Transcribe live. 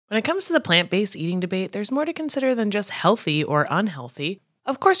When it comes to the plant-based eating debate, there's more to consider than just healthy or unhealthy.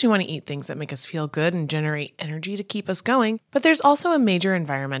 Of course, we want to eat things that make us feel good and generate energy to keep us going, but there's also a major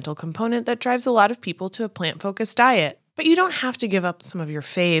environmental component that drives a lot of people to a plant-focused diet. But you don't have to give up some of your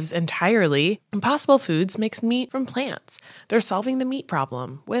faves entirely. Impossible Foods makes meat from plants. They're solving the meat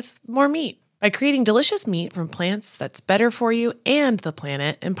problem with more meat. By creating delicious meat from plants that's better for you and the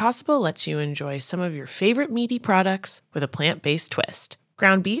planet, Impossible lets you enjoy some of your favorite meaty products with a plant-based twist.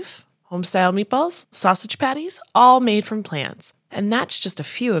 Ground beef, home-style meatballs, sausage patties, all made from plants. And that's just a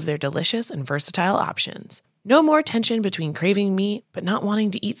few of their delicious and versatile options. No more tension between craving meat but not wanting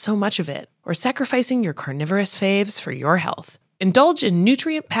to eat so much of it, or sacrificing your carnivorous faves for your health. Indulge in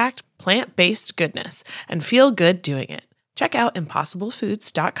nutrient-packed, plant-based goodness and feel good doing it. Check out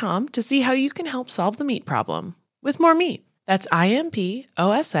impossiblefoods.com to see how you can help solve the meat problem with more meat. That's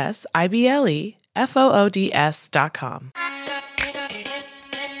IMPOSSIBLEFOODS.com.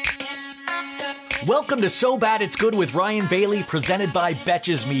 Welcome to So Bad It's Good with Ryan Bailey, presented by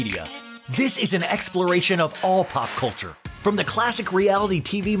Betches Media. This is an exploration of all pop culture, from the classic reality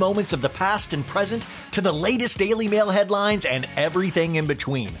TV moments of the past and present to the latest Daily Mail headlines and everything in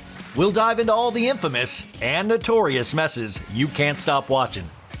between. We'll dive into all the infamous and notorious messes you can't stop watching.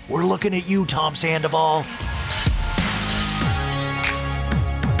 We're looking at you, Tom Sandoval.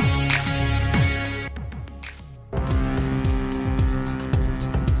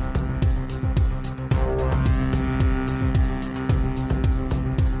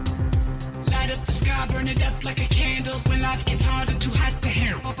 Burn it up like a candle when life gets harder, too hot to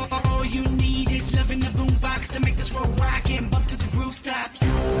handle. All you need is love in the boombox to make this world rock and bump to the rooftops. We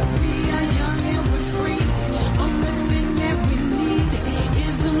are young and we're free. Only thing that we need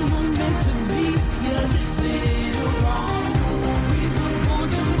is a moment to be a little wrong. We were born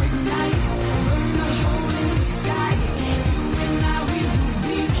to ignite, burn a hole in the sky. You and I, we will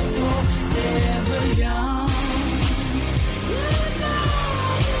be forever young.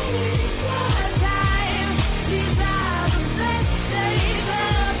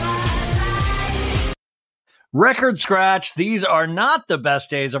 Record scratch, these are not the best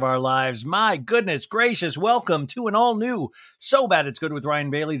days of our lives. My goodness gracious, welcome to an all-new So Bad It's Good with Ryan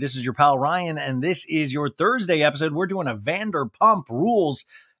Bailey. This is your pal Ryan, and this is your Thursday episode. We're doing a Vanderpump Rules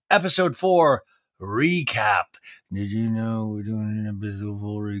Episode 4 recap. Did you know we're doing an episode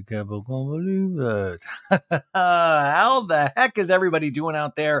 4 recap? I can't believe that. How the heck is everybody doing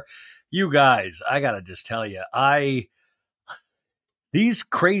out there? You guys, I gotta just tell you, these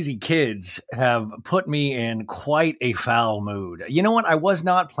crazy kids have put me in quite a foul mood. You know what? I was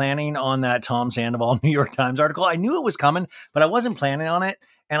not planning on that Tom Sandoval New York Times article. I knew it was coming, but I wasn't planning on it.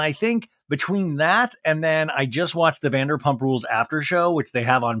 And I think between that and then I just watched the Vanderpump Rules after show, which they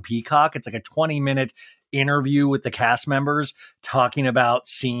have on Peacock. It's like a 20-minute interview with the cast members talking about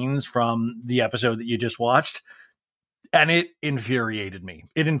scenes from the episode that you just watched. And it infuriated me.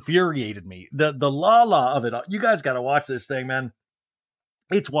 The Lala of it all. You guys got to watch this thing, man.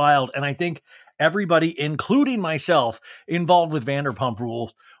 It's wild. And I think everybody, including myself, involved with Vanderpump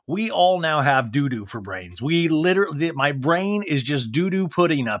Rules, we all now have doo-doo for brains. My brain is just doo-doo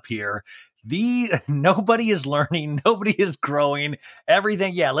pudding up here. Nobody is learning. Nobody is growing.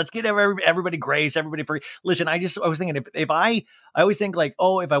 Everything. Yeah. Let's get everybody grace, everybody free. Listen, I was thinking I always think like,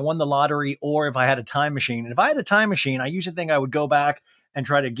 oh, if I won the lottery or if I had a time machine. And if I had a time machine, I used to think I would go back and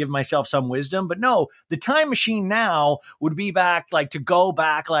try to give myself some wisdom. But no, the time machine now would be to go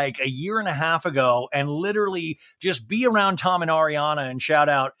back like a year and a half ago and literally just be around Tom and Ariana and shout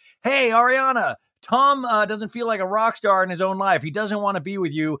out, hey, Ariana, Tom doesn't feel like a rock star in his own life. He doesn't want to be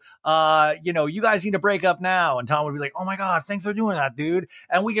with you. You guys need to break up now. And Tom would be like, oh my God, thanks for doing that, dude.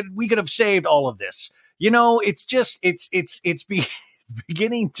 And we could have saved all of this. It's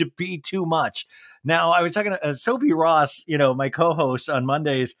beginning to be too much. Now, I was talking to Sophie Ross, my co-host on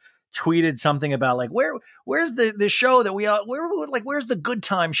Mondays, tweeted something about like, where's the show that where's the good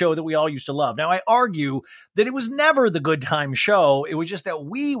time show that we all used to love? Now, I argue that it was never the good time show. It was just that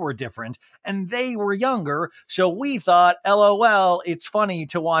we were different and they were younger. So we thought, LOL, it's funny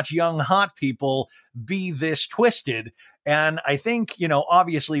to watch young, hot people be this twisted. And I think,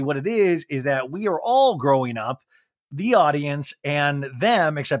 obviously what it is that we are all growing up, the audience and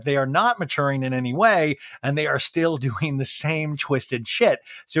them, except they are not maturing in any way and they are still doing the same twisted shit.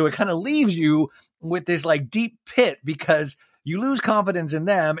 So it kind of leaves you with this like deep pit because you lose confidence in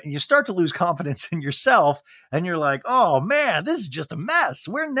them and you start to lose confidence in yourself. And you're like, oh man, this is just a mess.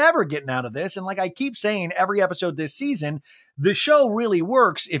 We're never getting out of this. And like I keep saying every episode this season, the show really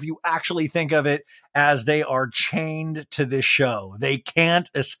works if you actually think of it as they are chained to this show. They can't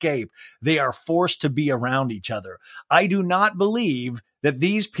escape. They are forced to be around each other. I do not believe that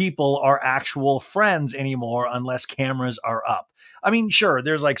these people are actual friends anymore unless cameras are up. I mean, sure,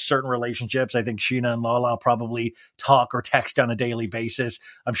 there's like certain relationships. I think Scheana and Lala probably talk or text on a daily basis.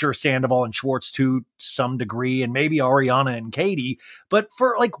 I'm sure Sandoval and Schwartz to some degree, and maybe Ariana and Katie. But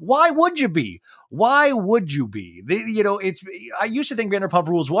for like, why would you be? Why would you be? I used to think Vanderpump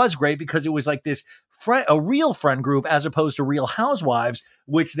Rules was great because it was like this a real friend group as opposed to Real Housewives,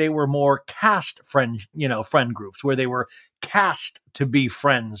 which they were more cast friend groups where they were cast to be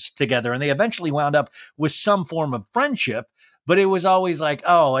friends together. And they eventually wound up with some form of friendship. But it was always like,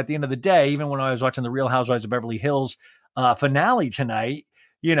 oh, at the end of the day, even when I was watching the Real Housewives of Beverly Hills finale tonight,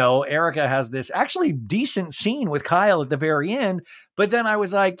 Erica has this actually decent scene with Kyle at the very end. But then I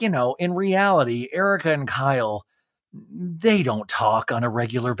was like, in reality, Erica and Kyle, they don't talk on a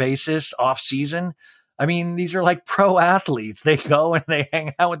regular basis off season. I mean, these are like pro athletes. They go and they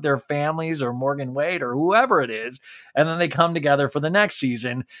hang out with their families or Morgan Wade or whoever it is. And then they come together for the next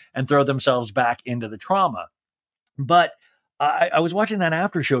season and throw themselves back into the trauma. But I was watching that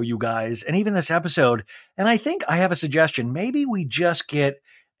after show, you guys, and even this episode, and I think I have a suggestion. Maybe we just get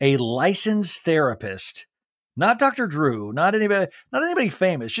a licensed therapist, not Dr. Drew, not anybody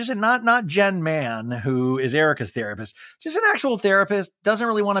famous, just not Jen Mann, who is Erica's therapist, just an actual therapist, doesn't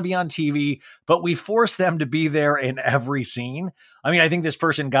really want to be on TV, but we force them to be there in every scene. I mean, I think this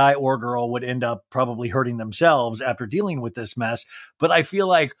person, guy or girl, would end up probably hurting themselves after dealing with this mess. But I feel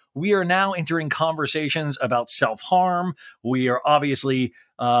like we are now entering conversations about self-harm. We are obviously,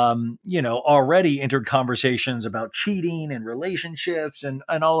 already entered conversations about cheating and relationships and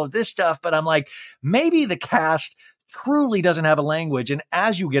all of this stuff. But I'm like, maybe the cast truly doesn't have a language. And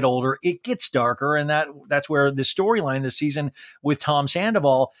as you get older, it gets darker. And that's where the storyline this season with Tom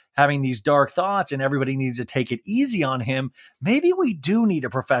Sandoval having these dark thoughts and everybody needs to take it easy on him. Maybe we do need a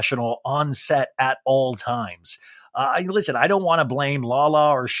professional on set at all times. Listen, I don't want to blame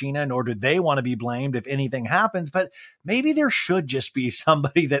Lala or Scheana, nor do they want to be blamed if anything happens, but maybe there should just be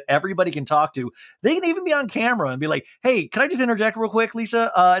somebody that everybody can talk to. They can even be on camera and be like, hey, can I just interject real quick,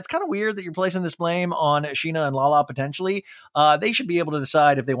 Lisa? It's kind of weird that you're placing this blame on Scheana and Lala potentially. They should be able to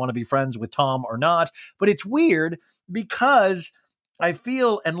decide if they want to be friends with Tom or not, but it's weird because I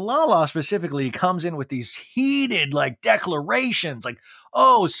feel, and Lala specifically comes in with these heated like declarations, like,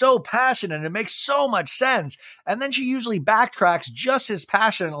 oh, so passionate. And it makes so much sense. And then she usually backtracks just as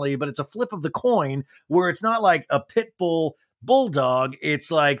passionately, but it's a flip of the coin where it's not like a pit bull bulldog.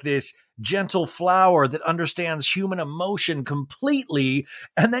 It's like this gentle flower that understands human emotion completely.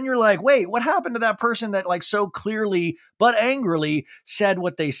 And then you're like, wait, what happened to that person that like so clearly but angrily said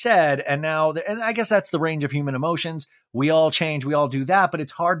what they said? And now, and I guess that's the range of human emotions. We all change, we all do that, but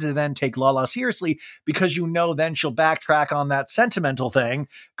it's hard to then take Lala seriously because then she'll backtrack on that sentimental thing,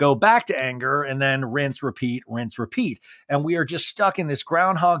 go back to anger, and then rinse, repeat. And we are just stuck in this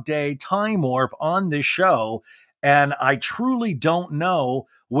Groundhog Day time warp on this show. And I truly don't know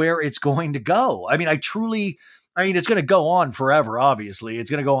where it's going to go. I mean, it's going to go on forever, obviously.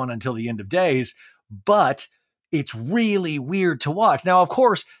 It's going to go on until the end of days, but it's really weird to watch. Now, of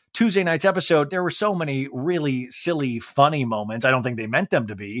course, Tuesday night's episode, there were so many really silly, funny moments. I don't think they meant them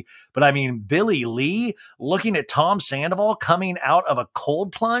to be, but I mean, Billie Lee looking at Tom Sandoval coming out of a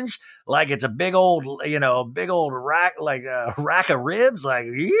cold plunge like it's a big old rack, like a rack of ribs, like,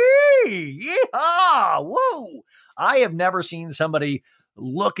 yeehaw, woo. I have never seen somebody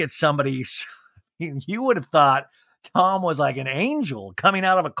look at somebody. You would have thought Tom was like an angel coming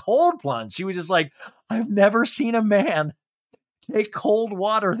out of a cold plunge. She was just like, I've never seen a man take cold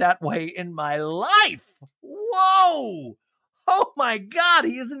water that way in my life. Whoa. Oh my God.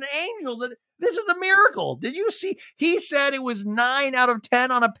 He is an angel. This is a miracle. Did you see? He said it was 9 out of 10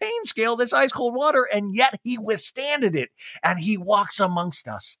 on a pain scale, this ice cold water, and yet he withstanded it. And he walks amongst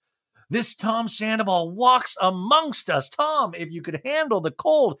us. This Tom Sandoval walks amongst us. Tom, if you could handle the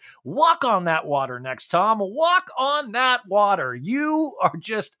cold, walk on that water next, Tom. Walk on that water. You are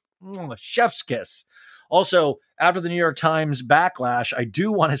just chef's kiss. Also, after the New York Times backlash, I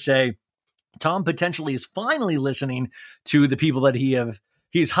do want to say Tom potentially is finally listening to the people that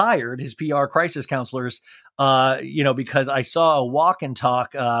he's hired, his PR crisis counselors, because I saw a walk and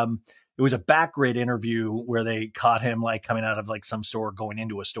talk. It was a Backgrid interview where they caught him like coming out of like some store, going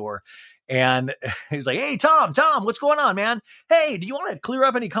into a store. And he was like, hey, Tom, what's going on, man? Hey, do you want to clear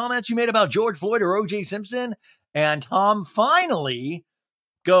up any comments you made about George Floyd or OJ Simpson? And Tom finally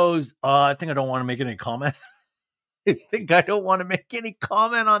goes, I think I don't want to make any comment. I think I don't want to make any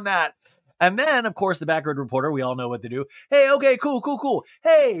comment on that. And then, of course, the backward reporter, we all know what to do. Hey, okay, cool.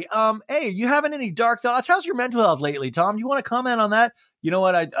 Hey, you having any dark thoughts? How's your mental health lately, Tom? Do you want to comment on that? You know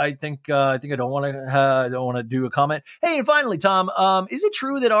what? I think I don't want to do a comment. Hey, and finally, Tom, is it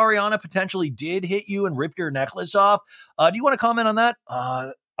true that Ariana potentially did hit you and rip your necklace off? Do you want to comment on that?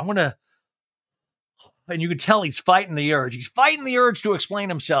 I want to. And you can tell he's fighting the urge. He's fighting the urge to explain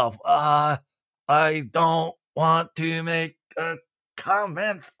himself. I don't want to make a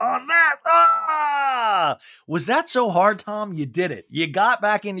comment on that. Was that so hard, Tom? You did it. You got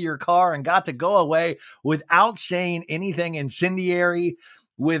back into your car and got to go away without saying anything incendiary,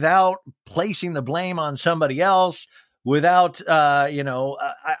 without placing the blame on somebody else, without,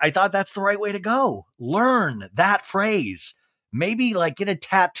 I thought that's the right way to go. Learn that phrase. Maybe like get a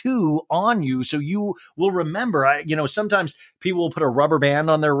tattoo on you so you will remember. Sometimes people will put a rubber band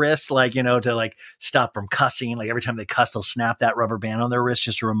on their wrist, to like stop from cussing. Like every time they cuss, they'll snap that rubber band on their wrist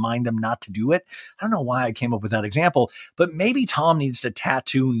just to remind them not to do it. I don't know why I came up with that example, but maybe Tom needs to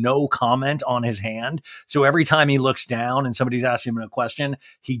tattoo no comment on his hand. So every time he looks down and somebody's asking him a question,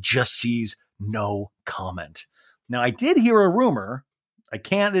 he just sees no comment. Now I did hear a rumor.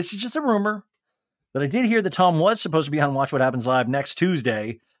 This is just a rumor. But I did hear that Tom was supposed to be on Watch What Happens Live next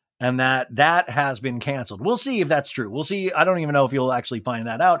Tuesday, and that has been canceled. We'll see if that's true. We'll see. I don't even know if you'll actually find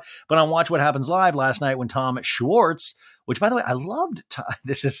that out. But on Watch What Happens Live last night, when Tom Schwartz, which by the way, I love Tom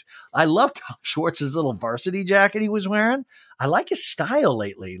Schwartz's little varsity jacket he was wearing. I like his style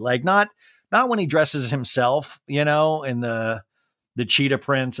lately. Like not when he dresses himself, in the cheetah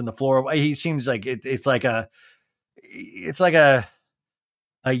prints and the floral. He seems like it's like a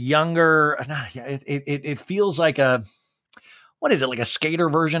younger, it feels like what is it, like a skater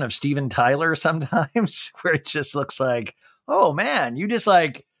version of Steven Tyler sometimes, where it just looks like, oh man, you just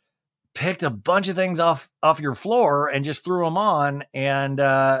like picked a bunch of things off your floor and just threw them on, and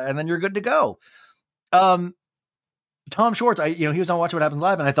then you're good to go. Tom Schwartz, he was on Watch What Happens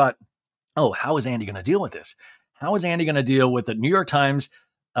Live, and I thought, oh, how is Andy going to deal with this? How is Andy going to deal with the New York Times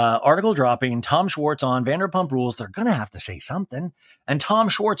article dropping, Tom Schwartz on Vanderpump Rules? They're going to have to say something. And Tom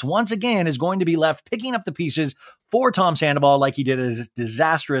Schwartz, once again, is going to be left picking up the pieces for Tom Sandoval, like he did his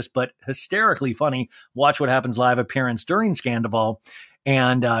disastrous but hysterically funny Watch What Happens Live appearance during Scandoval.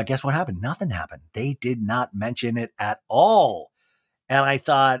 And guess what happened? Nothing happened. They did not mention it at all. And I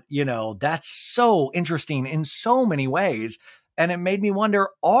thought, that's so interesting in so many ways. And it made me wonder,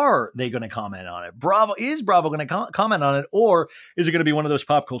 are they going to comment on it? Is Bravo going to comment on it? Or is it going to be one of those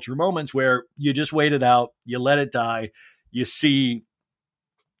pop culture moments where you just wait it out, you let it die, you see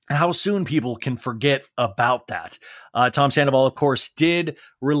how soon people can forget about that? Tom Sandoval, of course, did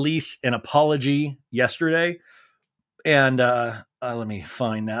release an apology yesterday. And let me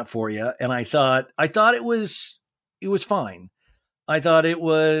find that for you. And I thought it was fine. I thought it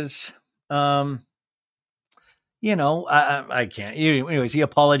was... I can't. Anyways, he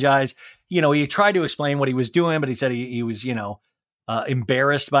apologized. He tried to explain what he was doing, but he said he was,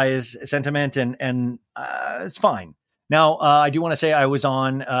 embarrassed by his sentiment, and it's fine. Now, I do want to say I was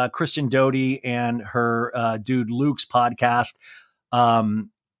on Kristen Doty and her dude Luke's podcast,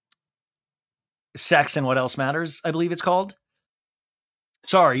 Sex and What Else Matters, I believe it's called.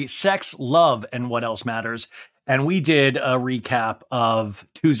 Sorry, Sex, Love, and What Else Matters. And we did a recap of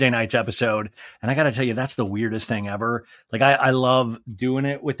Tuesday night's episode. And I got to tell you, that's the weirdest thing ever. Like, I love doing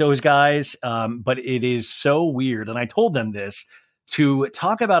it with those guys, but it is so weird. And I told them this to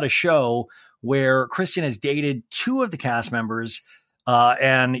talk about a show where Kristen has dated two of the cast members,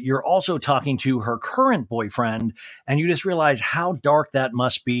 and you're also talking to her current boyfriend, and you just realize how dark that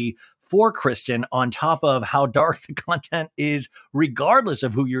must be for Kristen, on top of how dark the content is, regardless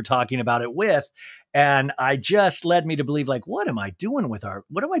of who you're talking about it with. And I just led me to believe, like, what am I doing with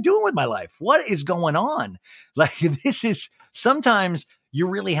my life? What is going on? Like, this is, sometimes you're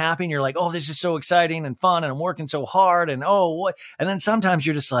really happy and you're like, oh, this is so exciting and fun and I'm working so hard and what? And then sometimes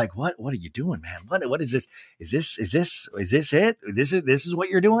you're just like, what are you doing, man? What is this? Is this it? This is what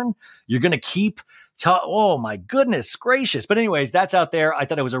you're doing? You're going to keep oh my goodness gracious. But anyways, that's out there. I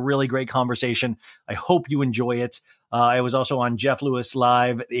thought it was a really great conversation. I hope you enjoy it. I was also on Jeff Lewis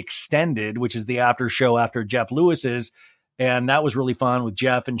Live Extended, which is the after show after Jeff Lewis's. And that was really fun with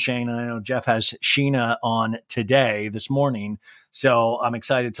Jeff and Shane. And I know Jeff has Scheana on this morning. So I'm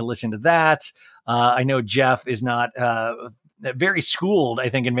excited to listen to that. I know Jeff is not very schooled, I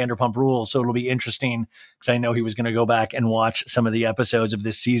think, in Vanderpump Rules. So it'll be interesting because I know he was going to go back and watch some of the episodes of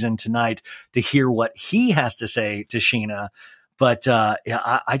this season tonight to hear what he has to say to Scheana. But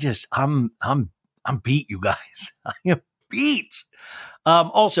I'm beat, you guys. I am beat.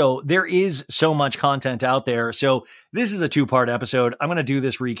 Also, there is so much content out there. So this is a 2-part episode. I'm going to do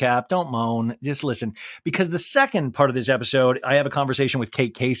this recap. Don't moan. Just listen. Because the second part of this episode, I have a conversation with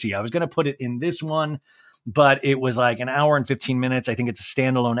Kate Casey. I was going to put it in this one, but it was like an hour and 15 minutes. I think it's a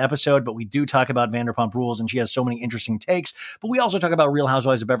standalone episode, but we do talk about Vanderpump Rules, and she has so many interesting takes. But we also talk about Real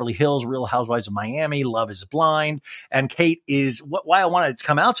Housewives of Beverly Hills, Real Housewives of Miami, Love is Blind. And Kate is, why I wanted it to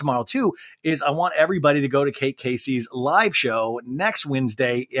come out tomorrow too, is I want everybody to go to Kate Casey's live show next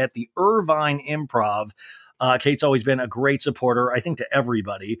Wednesday at the Irvine Improv. Kate's always been a great supporter, I think, to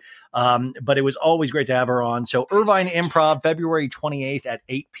everybody. But it was always great to have her on. So Irvine Improv, February 28th at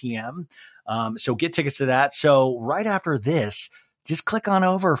 8 p.m. So get tickets to that. So right after this, just click on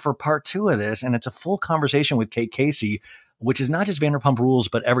over for part 2 of this. And it's a full conversation with Kate Casey, which is not just Vanderpump Rules,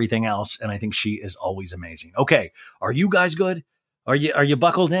 but everything else. And I think she is always amazing. Okay. Are you guys good? Are you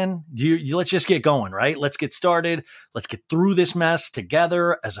buckled in? Let's just get going, right? Let's get started. Let's get through this mess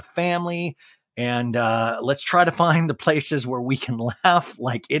together as a family. And let's try to find the places where we can laugh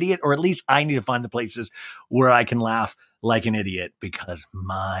like idiot, or at least I need to find the places where I can laugh like an idiot, because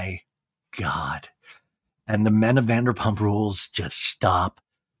my God. And the men of Vanderpump Rules, just stop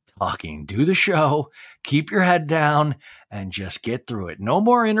talking. Do the show, keep your head down, and just get through it. No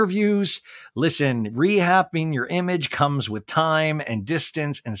more interviews. Listen, rehabbing your image comes with time and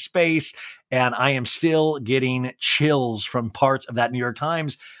distance and space. And I am still getting chills from parts of that New York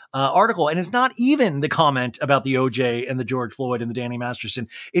Times article. And it's not even the comment about the OJ and the George Floyd and the Danny Masterson.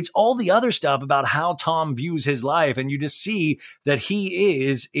 It's all the other stuff about how Tom views his life. And you just see that he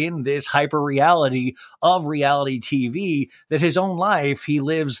is in this hyper reality of reality TV, that his own life, he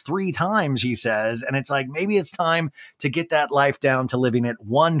lives 3 times, he says. And it's like, maybe it's time to get that life down to living it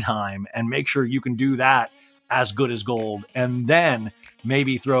 1 time and make sure you can do that as good as gold. And then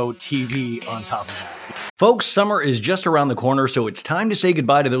maybe throw TV on top of that. Folks, summer is just around the corner, so it's time to say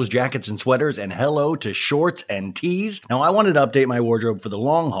goodbye to those jackets and sweaters and hello to shorts and tees. Now, I wanted to update my wardrobe for the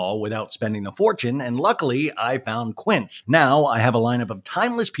long haul without spending a fortune, and luckily, I found Quince. Now, I have a lineup of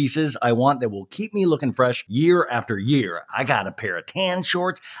timeless pieces I want that will keep me looking fresh year after year. I got a pair of tan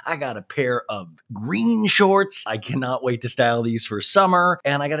shorts. I got a pair of green shorts. I cannot wait to style these for summer.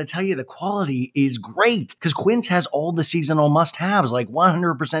 And I got to tell you, the quality is great because Quince has all the seasonal must-haves like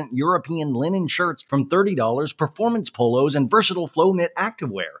 100% European linen shirts from $30, performance polos, and versatile flow knit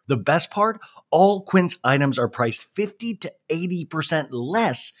activewear. The best part? All Quince items are priced 50 to 80%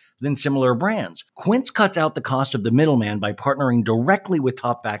 less than similar brands. Quince cuts out the cost of the middleman by partnering directly with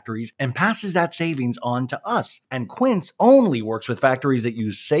top factories and passes that savings on to us. And Quince only works with factories that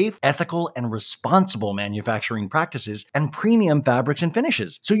use safe, ethical, and responsible manufacturing practices and premium fabrics and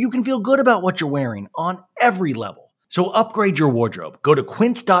finishes, so you can feel good about what you're wearing on every level. So upgrade your wardrobe. Go to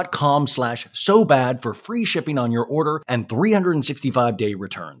quince.com/sobad for free shipping on your order and 365-day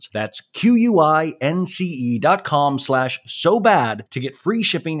returns. That's QUINCE.com/sobad to get free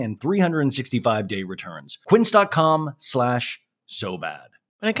shipping and 365-day returns. Quince.com/sobad.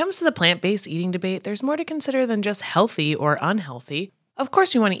 When it comes to the plant-based eating debate, there's more to consider than just healthy or unhealthy. Of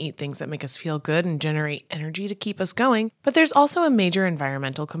course, we want to eat things that make us feel good and generate energy to keep us going, but there's also a major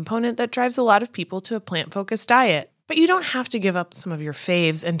environmental component that drives a lot of people to a plant-focused diet. But you don't have to give up some of your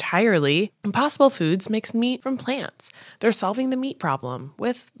faves entirely. Impossible Foods makes meat from plants. They're solving the meat problem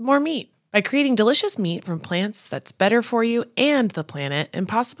with more meat. By creating delicious meat from plants that's better for you and the planet,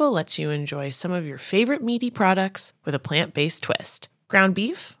 Impossible lets you enjoy some of your favorite meaty products with a plant-based twist. Ground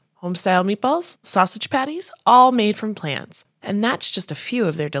beef, home-style meatballs, sausage patties, all made from plants. And that's just a few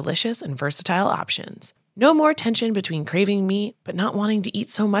of their delicious and versatile options. No more tension between craving meat but not wanting to eat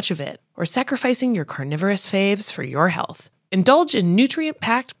so much of it, or sacrificing your carnivorous faves for your health. Indulge in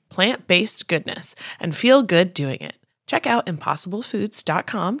nutrient-packed, plant-based goodness and feel good doing it. Check out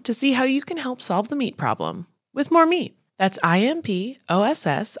impossiblefoods.com to see how you can help solve the meat problem with more meat. That's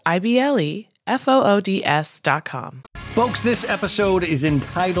IMPOSSIBLEFOODS.com. Folks, this episode is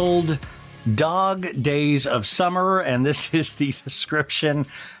entitled Dog Days of Summer, and this is the description.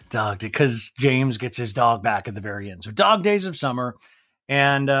 Dog, because James gets his dog back at the very end. So Dog Days of Summer.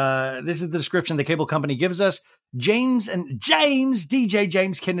 And this is the description the cable company gives us. DJ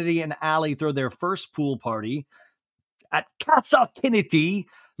James Kennedy and Allie throw their first pool party at Casa Kennedy.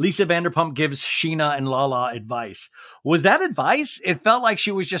 Lisa Vanderpump gives Scheana and Lala advice. Was that advice? It felt like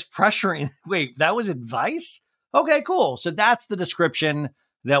she was just pressuring. Wait, that was advice? Okay, cool. So that's the description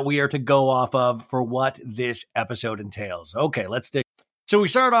that we are to go off of for what this episode entails. Okay, let's dig. So we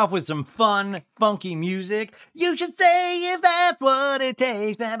start off with some fun, funky music. You should say if that's what it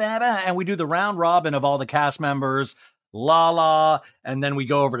takes. Blah, blah, blah. And we do the round robin of all the cast members. Lala, and then we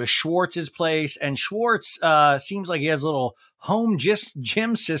go over to Schwartz's place, and Schwartz seems like he has a little home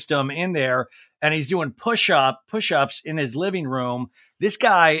gym system in there, and he's doing push-ups in his living room. This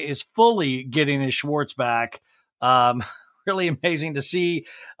guy is fully getting his Schwartz back. Really amazing to see.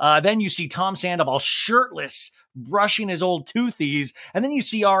 Then you see Tom Sandoval shirtless, brushing his old toothies, and then you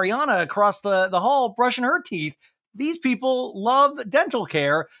see Ariana across the hall brushing her teeth. These people love dental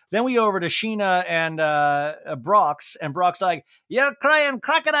care. Then we go over to Scheana and Brox, and Brock's like, "You're crying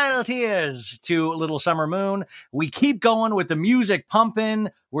crocodile tears" to Little Summer Moon. We keep going with the music pumping.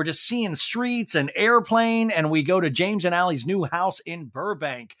 We're just seeing streets and airplane, and we go to James and Allie's new house in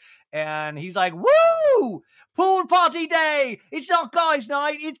Burbank. And he's like, "Woo! Pool party day! It's not guys'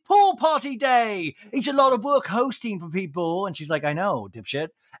 night, it's pool party day! It's a lot of work hosting for people." And she's like, "I know, dipshit.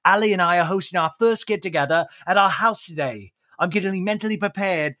 Ali and I are hosting our first get-together at our house today. I'm getting mentally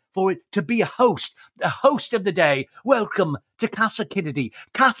prepared for it to be a host of the day. Welcome to Casa Kennedy.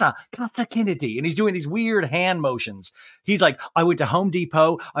 Casa Kennedy." And he's doing these weird hand motions. He's like, "I went to Home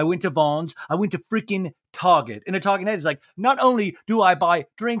Depot. I went to Vaughn's. I went to freaking Target." And a talking head is like, "Not only do I buy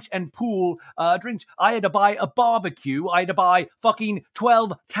drinks and pool drinks, I had to buy a barbecue. I had to buy fucking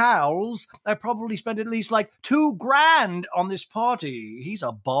 12 towels. I probably spent at least like $2,000 on this party." He's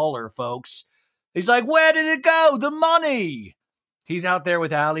a baller, folks. He's like, "Where did it go? The money." He's out there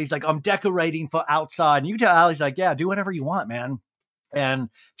with Allie. He's like, "I'm decorating for outside." And you tell Allie's like, "Yeah, do whatever you want, man." And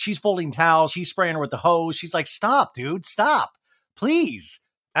she's folding towels. He's spraying her with the hose. She's like, "Stop, dude. Stop. Please."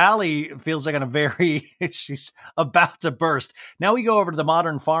 Allie feels like she's about to burst. Now we go over to the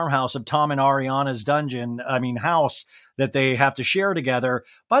modern farmhouse of Tom and Ariana's house that they have to share together.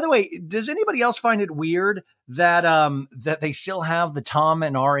 By the way, does anybody else find it weird that that they still have the Tom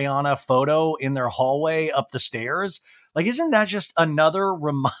and Ariana photo in their hallway up the stairs? Like, isn't that just another I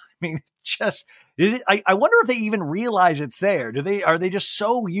wonder if they even realize it's there. Are they just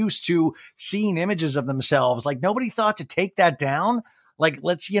so used to seeing images of themselves? Like, nobody thought to take that down? Like,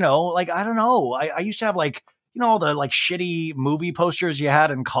 let's, I don't know. I used to have all the shitty movie posters you had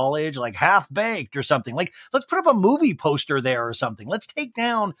in college, like Half Baked or something. Like, let's put up a movie poster there or something. Let's take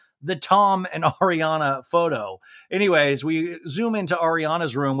down the Tom and Ariana photo. Anyways, we zoom into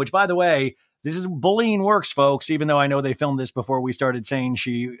Ariana's room, which, by the way, this is bullying works, folks. Even though I know they filmed this before we started saying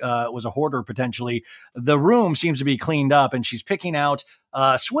she was a hoarder potentially, the room seems to be cleaned up, and she's picking out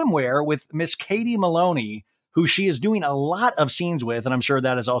swimwear with Miss Katie Maloney, who she is doing a lot of scenes with. And I'm sure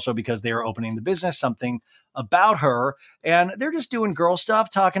that is also because they are opening the business, something about her. And they're just doing girl stuff,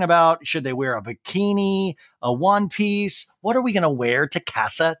 talking about, should they wear a bikini, a one piece? What are we going to wear to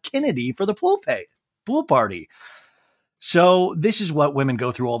Casa Kennedy for the pool party? So this is what women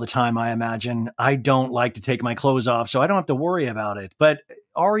go through all the time, I imagine. I don't like to take my clothes off, so I don't have to worry about it. But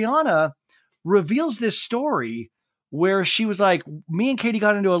Ariana reveals this story where she was like, "Me and Katie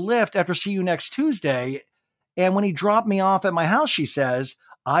got into a lift after See You Next Tuesday. And when he dropped me off at my house," she says,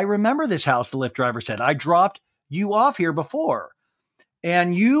 "I remember this house," the Lyft driver said. "I dropped you off here before.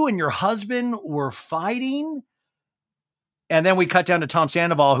 And you and your husband were fighting." And then we cut down to Tom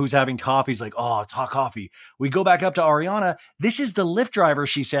Sandoval, who's having coffee. He's like, "Oh, it's hot coffee." We go back up to Ariana. This is the Lyft driver,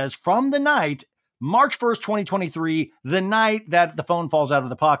 she says, from the night, March 1st, 2023, the night that the phone falls out of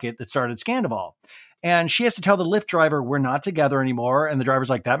the pocket that started Scandival. And she has to tell the Lyft driver, "We're not together anymore." And the driver's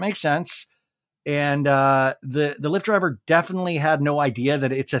like, "That makes sense." And the Lyft driver definitely had no idea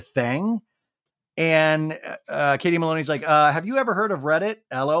that it's a thing. And Katie Maloney's like, "Have you ever heard of Reddit?"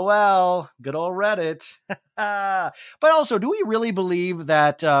 LOL, good old Reddit. But also, do we really believe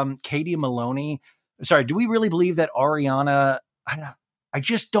that do we really believe that Ariana, I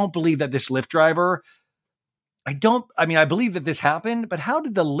just don't believe that this Lyft driver, I believe that this happened, but how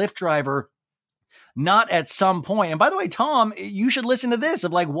did the Lyft driver not at some point? And by the way, Tom, you should listen to this.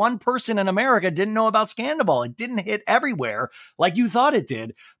 Of one person in America didn't know about Scandival. It didn't hit everywhere like you thought it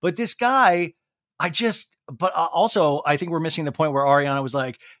did. But this guy, also, I think we're missing the point where Ariana was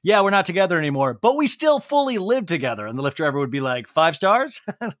like, "Yeah, we're not together anymore, but we still fully live together." And the Lyft driver would be like, "5 stars?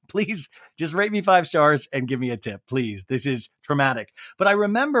 Please just rate me 5 stars and give me a tip. Please. This is traumatic." But I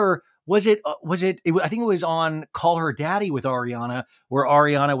remember, I think it was on Call Her Daddy with Ariana, where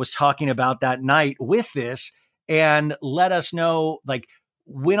Ariana was talking about that night with this and let us know,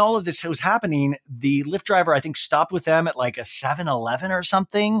 when all of this was happening, the Lyft driver, I think, stopped with them at a 7-Eleven or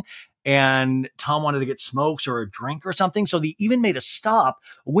something. And Tom wanted to get smokes or a drink or something. So they even made a stop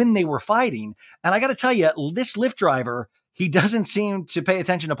when they were fighting. And I got to tell you, this Lyft driver, he doesn't seem to pay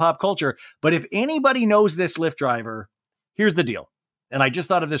attention to pop culture. But if anybody knows this Lyft driver, here's the deal. And I just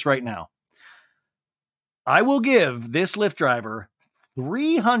thought of this right now. I will give this Lyft driver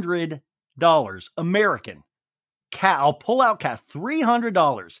 $300 American I'll pull out Kat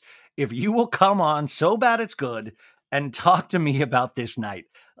 $300 if you will come on So Bad It's Good and talk to me about this night.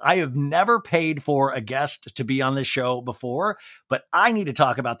 I have never paid for a guest to be on this show before, but I need to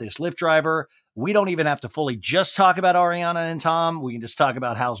talk about this Lyft driver. We don't even have to fully just talk about Ariana and Tom. We can just talk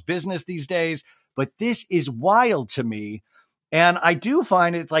about how's business these days. But this is wild to me. And I do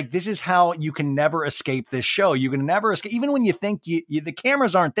find it's like, this is how you can never escape this show. You can never escape, even when you think the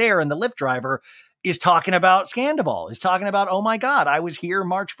cameras aren't there and the Lyft driver is talking about Scandival, is talking about, oh my God, I was here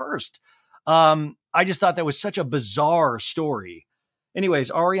March 1st. I just thought that was such a bizarre story.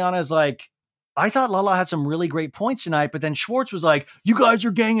 Anyways, Ariana's like, I thought Lala had some really great points tonight, but then Schwartz was like, you guys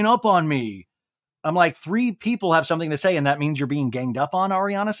are ganging up on me. I'm like, 3 people have something to say, and that means you're being ganged up on,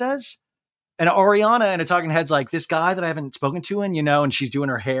 Ariana says. And Ariana and a talking head's like, this guy that I haven't spoken to in, and she's doing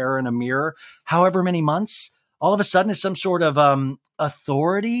her hair in a mirror, however many months, all of a sudden is some sort of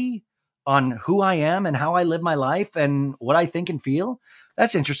authority on who I am and how I live my life and what I think and feel.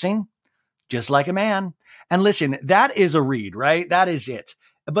 That's interesting. Just like a man. And listen, that is a read, right? That is it.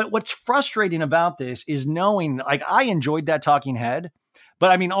 But what's frustrating about this is knowing, like, I enjoyed that talking head,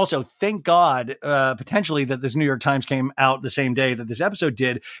 but I mean, also thank God, potentially that this New York Times came out the same day that this episode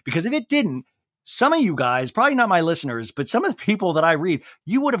did, because if it didn't, some of you guys, probably not my listeners, but some of the people that I read,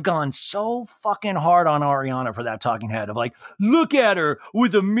 you would have gone so fucking hard on Ariana for that talking head of like, look at her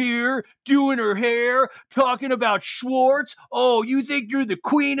with a mirror, doing her hair, talking about Schwartz. Oh, you think you're the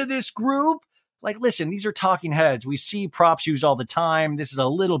queen of this group? Like, listen, these are talking heads. We see props used all the time. This is a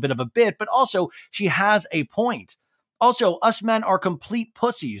little bit of a bit, but also she has a point. Also, us men are complete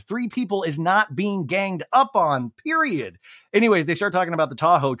pussies. 3 people is not being ganged up on, period. Anyways, they start talking about the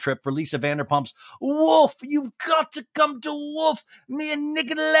Tahoe trip for Lisa Vanderpump's Wolf. You've got to come to Wolf. Me and Nick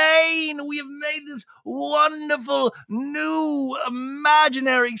and Lane, we have made this wonderful, new,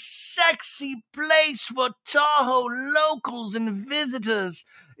 imaginary, sexy place for Tahoe locals and visitors.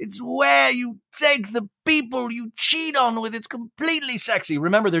 It's where you take the people you cheat on with. It's completely sexy.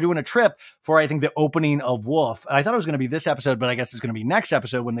 Remember, they're doing a trip for, I think, the opening of Wolf. I thought it was going to be this episode, but I guess it's going to be next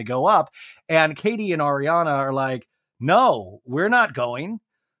episode when they go up. And Katie and Ariana are like, no, we're not going.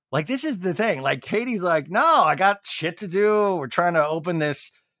 Like, this is the thing. Like, Katie's like, no, I got shit to do. We're trying to open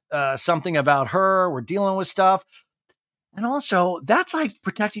this, something about her. We're dealing with stuff. And also, that's like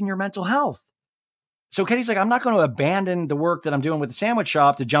protecting your mental health. So Katie's like, I'm not going to abandon the work that I'm doing with the sandwich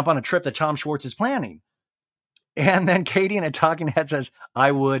shop to jump on a trip that Tom Schwartz is planning. And then Katie in a talking head says,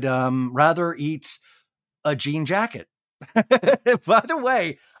 I would rather eat a jean jacket. By the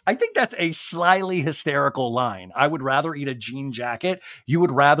way, I think that's a slyly hysterical line. I would rather eat a jean jacket. You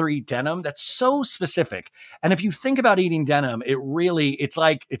would rather eat denim. That's so specific. And if you think about eating denim,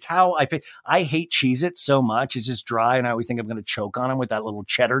 it's how I hate Cheez-It so much. It's just dry. And I always think I'm going to choke on them with that little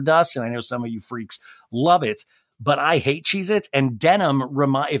cheddar dust. And I know some of you freaks love it, but I hate Cheez-Its, and denim.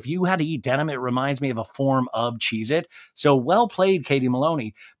 If you had to eat denim, it reminds me of a form of Cheez-It. So well played, Katie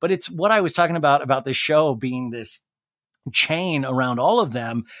Maloney. But it's what I was talking about this show being this chain around all of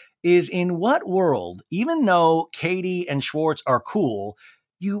them is in what world, even though Katie and Schwartz are cool,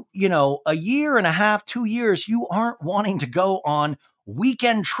 you know, a year and a half, 2 years, you aren't wanting to go on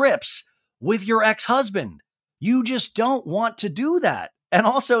weekend trips with your ex-husband. You just don't want to do that. And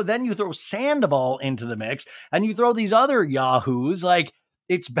also then you throw Sandoval into the mix and you throw these other yahoos. Like,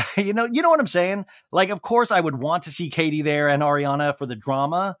 it's, you know what I'm saying? Like, of course I would want to see Katie there and Ariana for the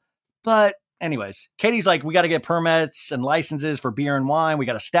drama, but anyways, Katie's like, we got to get permits and licenses for beer and wine. We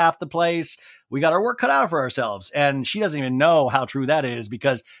got to staff the place. We got our work cut out for ourselves. And she doesn't even know how true that is,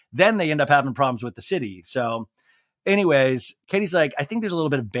 because then they end up having problems with the city. So anyways, Katie's like, I think there's a little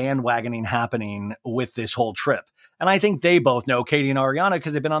bit of bandwagoning happening with this whole trip. And I think they both know, Katie and Ariana,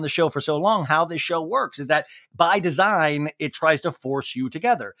 because they've been on the show for so long, how this show works is that by design, it tries to force you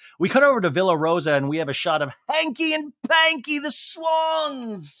together. We cut over to Villa Rosa and we have a shot of Hanky and Panky, the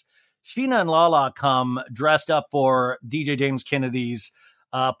Swans. Scheana and Lala come dressed up for DJ James Kennedy's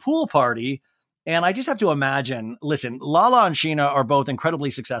pool party. And I just have to imagine, listen, Lala and Scheana are both incredibly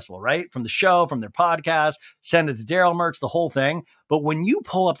successful, right? From the show, from their podcast, Send It to Daryl merch, the whole thing. But when you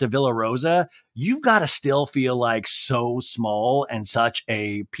pull up to Villa Rosa, you've got to still feel like so small and such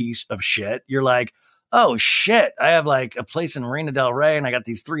a piece of shit. You're like, oh shit, I have like a place in Marina Del Rey and I got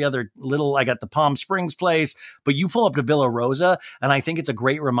these 3 other I got the Palm Springs place, but you pull up to Villa Rosa and I think it's a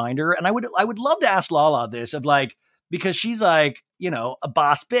great reminder. And I would love to ask Lala this of like, because she's like, you know, a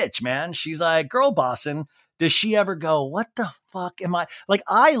boss bitch, man. She's like girl bossing. Does she ever go, what the fuck am I? Like,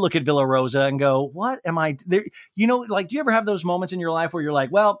 I look at Villa Rosa and go, what am I there? You know, like, do you ever have those moments in your life where you're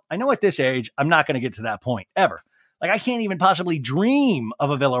like, well, I know at this age, I'm not going to get to that point ever. Like, I can't even possibly dream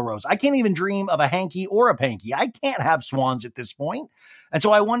of a Villa Rose. I can't even dream of a hanky or a panky. I can't have swans at this point. And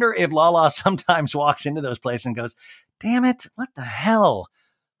so I wonder if Lala sometimes walks into those places and goes, damn it, what the hell?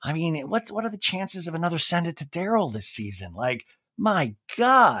 I mean, what are the chances of another Send It to Daryl this season? Like, my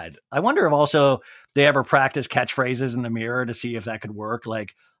God. I wonder if also they ever practice catchphrases in the mirror to see if that could work.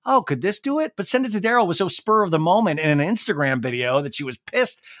 Like, oh, could this do it? But Send It to Daryl was so spur of the moment in an Instagram video that she was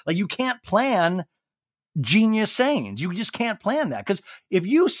pissed. Like, you can't plan genius sayings. You just can't plan that. Because if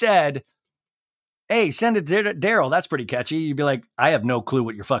you said, hey, send it to Daryl, that's pretty catchy, you'd be like, I have no clue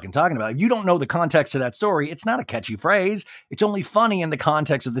what you're fucking talking about. If you don't know the context of that story, it's not a catchy phrase. It's only funny in the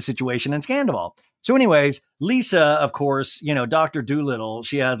context of the situation in Scandival. So anyways, Lisa, of course, Dr. Doolittle,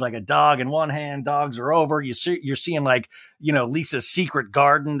 she has like a dog in one hand, dogs are over. You're seeing like, Lisa's secret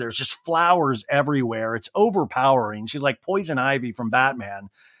garden. There's just flowers everywhere. It's overpowering. She's like Poison Ivy from Batman.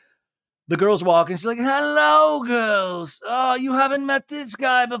 The girls walk and she's like, hello, girls. Oh, you haven't met this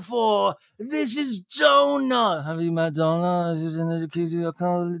guy before. This is Donut. Have you met Donut? This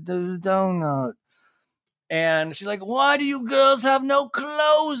is Donut. And she's like, why do you girls have no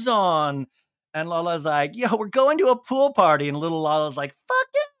clothes on? And Lala's like, yo, we're going to a pool party. And little Lala's like, fuck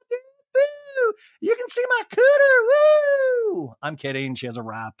it. Woo! You can see my cooter. Woo! I'm kidding. She has a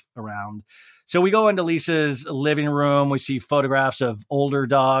wrap around. So we go into Lisa's living room. We see photographs of older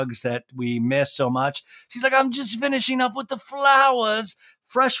dogs that we miss so much. She's like, I'm just finishing up with the flowers.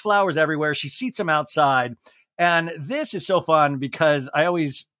 Fresh flowers everywhere. She seats them outside. And this is so fun because I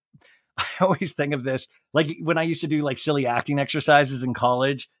always think of this. Like when I used to do like silly acting exercises in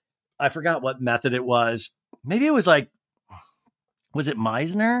college, I forgot what method it was. Maybe it was like, was it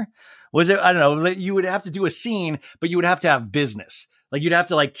Meisner? Was it, I don't know, you would have to do a scene, but you would have to have business. Like you'd have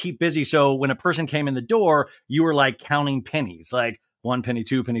to like keep busy. So when a person came in the door, you were like counting pennies, like 1 penny,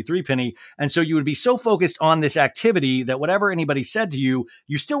 2 penny, 3 penny. And so you would be so focused on this activity that whatever anybody said to you,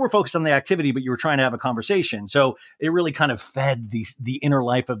 you still were focused on the activity, but you were trying to have a conversation. So it really kind of fed the inner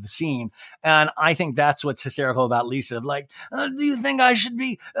life of the scene. And I think that's what's hysterical about Lisa. Like, do you think I should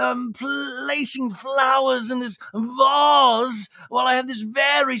be placing flowers in this vase while I have this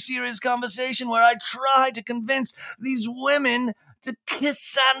very serious conversation where I try to convince these women to kiss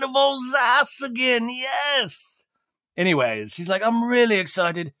Sandoval's ass again? Yes. Anyways, he's like, I'm really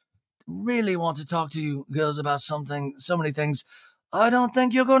excited. Really want to talk to you girls about something, so many things. I don't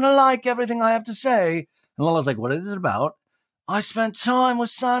think you're going to like everything I have to say. And Lala's like, what is it about? I spent time with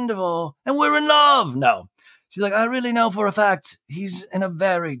Sandoval and we're in love. No. She's like, I really know for a fact he's in a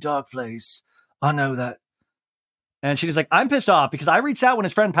very dark place. I know that. And she's like, I'm pissed off because I reached out when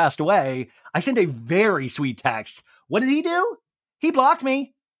his friend passed away. I sent a very sweet text. What did he do? He blocked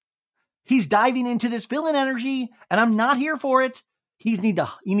me. He's diving into this villain energy, and I'm not here for it. He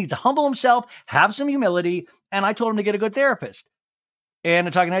needs to humble himself, have some humility, and I told him to get a good therapist. And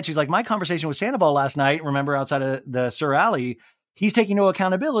in talking head, she's like, my conversation with Sandoval last night, remember outside of the Sir Alley, he's taking no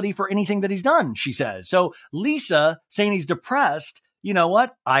accountability for anything that he's done, she says. So Lisa saying he's depressed, you know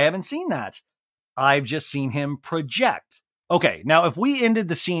what? I haven't seen that. I've just seen him project. Okay, now if we ended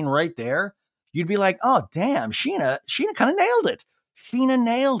the scene right there, you'd be like, oh, damn, Scheana kind of nailed it. Scheana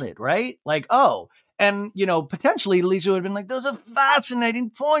nailed it, right? Like, oh, and, potentially Lisa would have been like, those are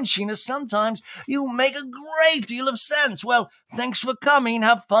fascinating points, Scheana. Sometimes you make a great deal of sense. Well, thanks for coming.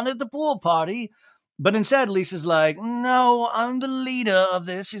 Have fun at the pool party. But instead, Lisa's like, no, I'm the leader of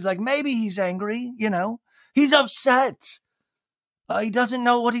this. She's like, maybe he's angry, he's upset. He doesn't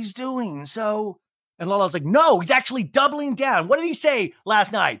know what he's doing. So, and Lala's like, no, he's actually doubling down. What did he say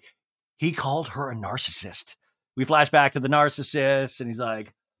last night? He called her a narcissist. We flash back to the narcissist, and he's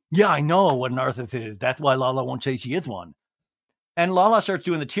like, yeah, I know what a narcissist is. That's why Lala won't say she is one. And Lala starts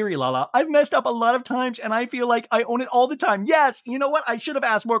doing the teary Lala. I've messed up a lot of times, and I feel like I own it all the time. Yes, you know what? I should have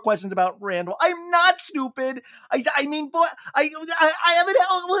asked more questions about Randall. I'm not stupid. I mean, boy, I haven't.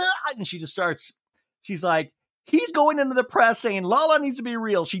 And she just starts. She's like, he's going into the press saying Lala needs to be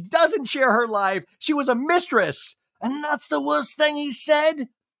real. She doesn't share her life. She was a mistress. And that's the worst thing he said.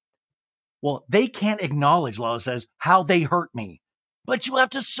 Well, they can't acknowledge, Lala says, how they hurt me. But you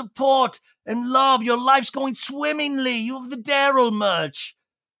have to support and love. Your life's going swimmingly. You have the Daryl merch.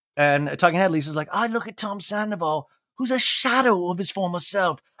 And talking head, Lisa's like, I look at Tom Sandoval, who's a shadow of his former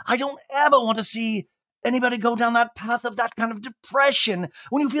self. I don't ever want to see anybody go down that path of that kind of depression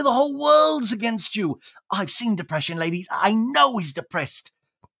when you feel the whole world's against you. I've seen depression, ladies. I know he's depressed.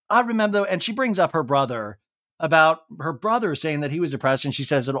 I remember, and she brings up her brother, about her brother saying that he was depressed, and she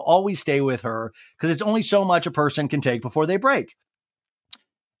says it'll always stay with her because it's only so much a person can take before they break.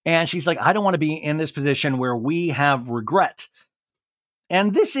 And she's like, I don't want to be in this position where we have regret.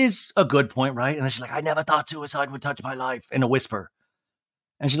 And this is a good point, right? And then she's like, I never thought suicide would touch my life, in a whisper.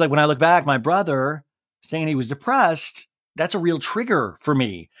 And she's like, when I look back, my brother saying he was depressed, that's a real trigger for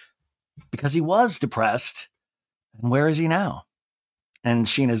me because he was depressed. And where is he now? And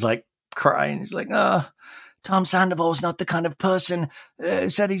Scheana's like crying. He's like, Tom Sandoval's not the kind of person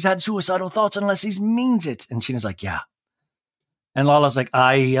said he's had suicidal thoughts unless he means it. And Scheana's like, yeah. And Lala's like,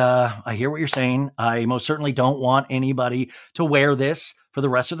 I hear what you're saying. I most certainly don't want anybody to wear this for the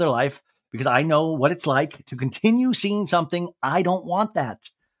rest of their life because I know what it's like to continue seeing something. I don't want that.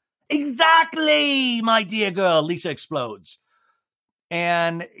 Exactly, my dear girl, Lisa explodes.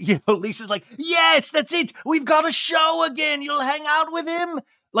 And, Lisa's like, yes, that's it. We've got a show again. You'll hang out with him.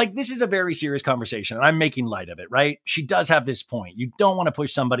 Like, this is a very serious conversation, and I'm making light of it, right? She does have this point. You don't want to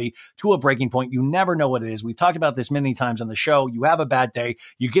push somebody to a breaking point. You never know what it is. We've talked about this many times on the show. You have a bad day.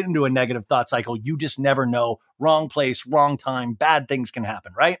 You get into a negative thought cycle. You just never know. Wrong place, wrong time. Bad things can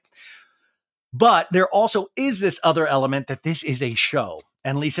happen, right? But there also is this other element that this is a show.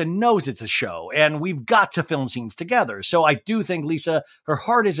 And Lisa knows it's a show, and we've got to film scenes together. So I do think Lisa, her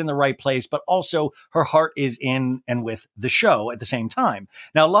heart is in the right place, but also her heart is in and with the show at the same time.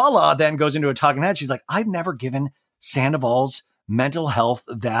 Now, Lala then goes into a talking head. She's like, I've never given Sandoval's mental health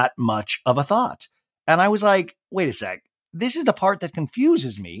that much of a thought. And I was like, wait a sec. This is the part that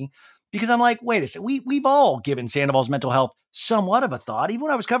confuses me because I'm like, wait a sec. We've all given Sandoval's mental health somewhat of a thought. Even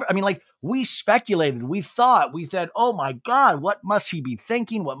when I was covered, we speculated, we thought, we said, oh my God, what must he be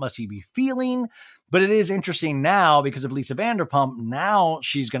thinking? What must he be feeling? But it is interesting now because of Lisa Vanderpump. Now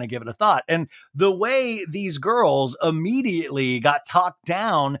she's going to give it a thought. And the way these girls immediately got talked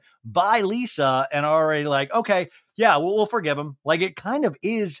down by Lisa and are already like, okay, yeah, we'll forgive him. Like it kind of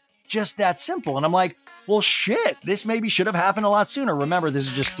is just that simple. And I'm like, well, shit, this maybe should have happened a lot sooner. Remember, this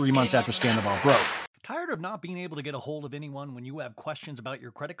is just 3 months after Scandal broke. Tired of not being able to get a hold of anyone when you have questions about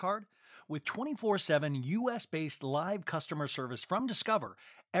your credit card? With 24/7 US-based live customer service from Discover,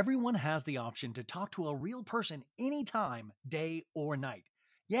 everyone has the option to talk to a real person anytime, day or night.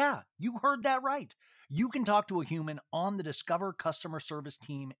 Yeah, you heard that right. You can talk to a human on the Discover customer service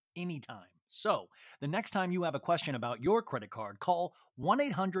team anytime. So, the next time you have a question about your credit card, call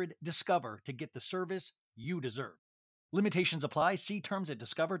 1-800-DISCOVER to get the service you deserve. Limitations apply. See terms at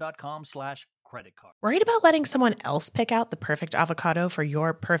discover.com/credit card. Worried about letting someone else pick out the perfect avocado for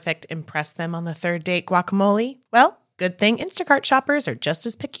your perfect impress them on the third date guacamole? Well, good thing Instacart shoppers are just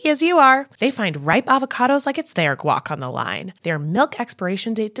as picky as you are. They find ripe avocados like it's their guac on the line. They're milk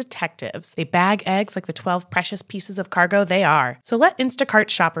expiration date detectives. They bag eggs like the 12 precious pieces of cargo they are. So let Instacart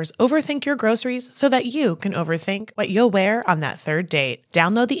shoppers overthink your groceries so that you can overthink what you'll wear on that third date.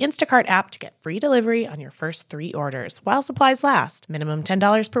 Download the Instacart app to get free delivery on your first 3 orders while supplies last. Minimum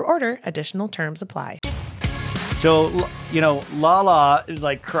 $10 per order. Additional terms apply. So, Lala is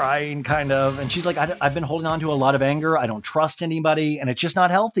like crying kind of, and she's like, I've been holding on to a lot of anger. I don't trust anybody, and it's just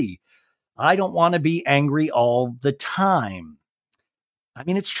not healthy. I don't want to be angry all the time.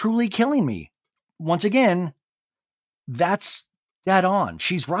 It's truly killing me. Once again, that's dead on.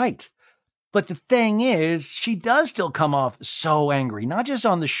 She's right. But the thing is, she does still come off so angry, not just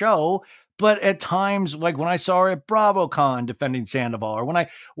on the show, but at times, like when I saw her at BravoCon defending Sandoval,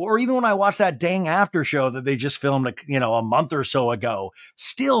 or even when I watched that dang after show that they just filmed, a month or so ago,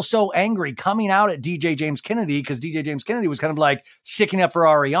 still so angry coming out at DJ James Kennedy because DJ James Kennedy was kind of like sticking up for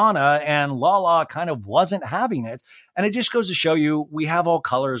Ariana and Lala kind of wasn't having it. And it just goes to show you, we have all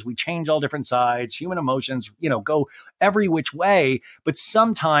colors, we change all different sides, human emotions, go every which way. But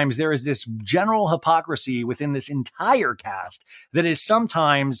sometimes there is this general hypocrisy within this entire cast that is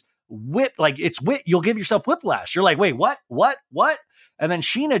sometimes you'll give yourself whiplash. You're like, wait, what? And then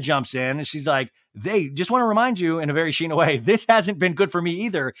Scheana jumps in and she's like, they just want to remind you in a very Scheana way, this hasn't been good for me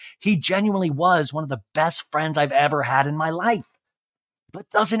either. He genuinely was one of the best friends I've ever had in my life. But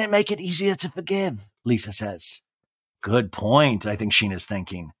doesn't it make it easier to forgive? Lisa says. Good point, I think Scheana's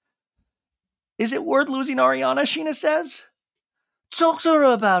thinking. Is it worth losing Ariana? Scheana says. Talk to her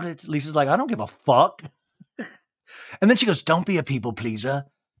about it. Lisa's like, I don't give a fuck. And then she goes, don't be a people pleaser.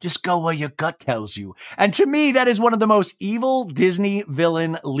 Just go where your gut tells you. And to me, that is one of the most evil Disney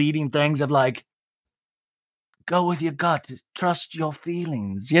villain leading things of like, go with your gut, trust your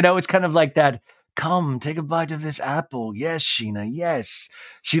feelings. It's kind of like that, come, take a bite of this apple. Yes, Scheana, yes.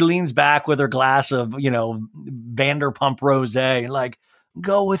 She leans back with her glass of, Vanderpump rosé, like,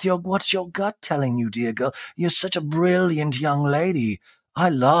 go with what's your gut telling you, dear girl? You're such a brilliant young lady. I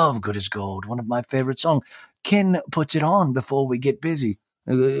love Good as Gold, one of my favorite songs. Ken puts it on before we get busy.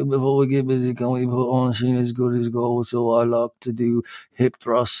 Before we get busy, can we put on Scheana's Good as Gold? So I like to do hip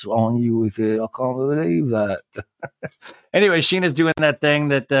thrusts on you with it. I can't believe that. Anyway, Sheena's doing that thing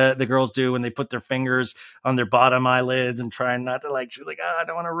that the girls do when they put their fingers on their bottom eyelids and trying not to she's like, I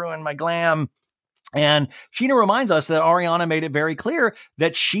don't want to ruin my glam. And Scheana reminds us that Ariana made it very clear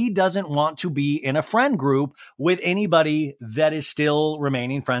that she doesn't want to be in a friend group with anybody that is still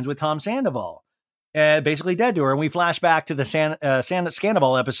remaining friends with Tom Sandoval. Basically dead to her. And we flash back to the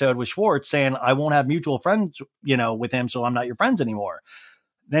Sandoval episode with Schwartz saying, I won't have mutual friends, with him, so I'm not your friends anymore.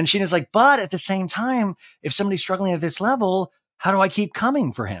 Then Sheena's like, but at the same time, if somebody's struggling at this level, how do I keep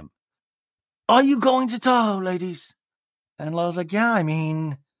coming for him? Are you going to Tahoe, ladies? And Lala's like, yeah,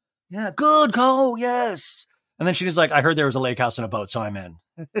 good, Cole, yes. And then Sheena's like, I heard there was a lake house and a boat, so I'm in.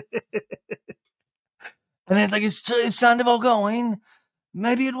 And then it's like, is Sandoval going?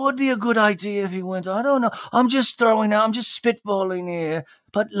 Maybe it would be a good idea if he went. I don't know. I'm just spitballing here.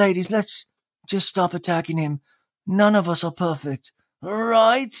 But ladies, let's just stop attacking him. None of us are perfect.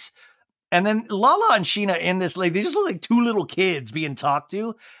 Right? And then Lala and Scheana in this, they just look like two little kids being talked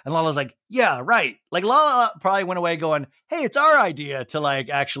to. And Lala's like, yeah, right. Lala probably went away going, hey, it's our idea to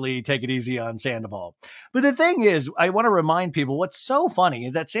actually take it easy on Sandoval. But the thing is, I want to remind people what's so funny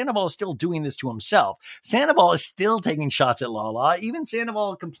is that Sandoval is still doing this to himself. Sandoval is still taking shots at Lala. Even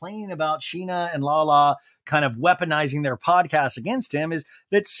Sandoval complaining about Scheana and Lala kind of weaponizing their podcast against him is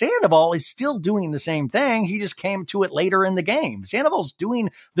that Sandoval is still doing the same thing. He just came to it later in the game. Sandoval's doing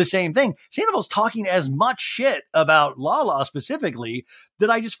the same thing. Sandoval's talking as much shit about Lala specifically that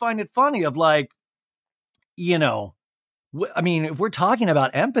I just find it funny of if we're talking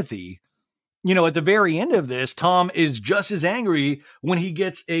about empathy, at the very end of this, Tom is just as angry when he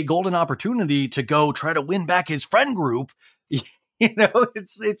gets a golden opportunity to go try to win back his friend group.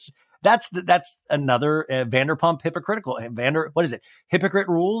 That's another Vanderpump hypocritical. Hypocrite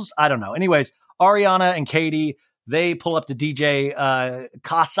rules? I don't know. Anyways, Ariana and Katie, they pull up to DJ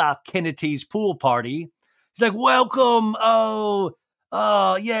Casa Kennedy's pool party. He's like, welcome.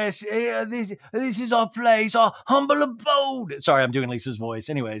 Oh, yes. This is our place, our humble abode. Sorry, I'm doing Lisa's voice.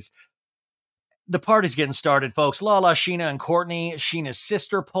 Anyways, the party's getting started, folks. Lala, Scheana, and Courtney, Sheena's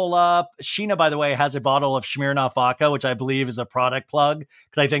sister, pull up. Scheana, by the way, has a bottle of Smirnoff vodka, which I believe is a product plug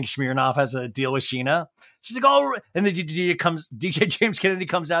because I think Smirnoff has a deal with Scheana. She's like, oh, and then DJ James Kennedy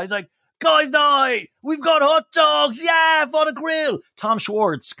comes out. He's like, guys night, we've got hot dogs, yeah, for the grill. Tom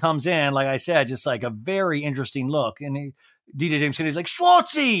Schwartz comes in, like I said, just a very interesting look. And DJ James Kennedy's like,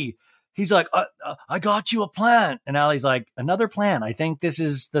 Schwartzy! He's like, I got you a plant. And Allie's like, another plant. I think this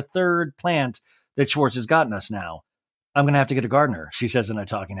is the third plant that Schwartz has gotten us now. I'm going to have to get a gardener, she says in a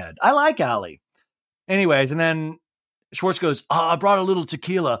talking head. I like Allie. Anyways, and then Schwartz goes, I brought a little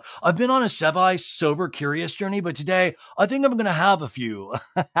tequila. I've been on a semi-sober curious journey, but today I think I'm going to have a few.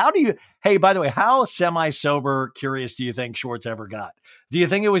 Hey, by the way, how semi-sober curious do you think Schwartz ever got? Do you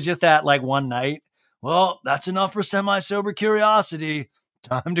think it was just that one night? Well, that's enough for semi-sober curiosity.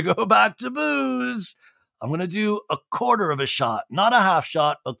 Time to go back to booze. I'm going to do a quarter of a shot, not a half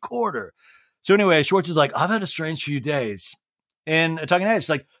shot, a quarter. So anyway, Schwartz is like, I've had a strange few days. And talking head, it's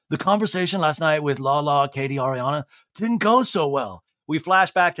like, the conversation last night with Lala, Katie, Ariana didn't go so well. We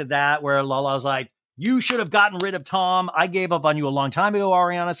flash back to that where Lala's like, you should have gotten rid of Tom. I gave up on you a long time ago,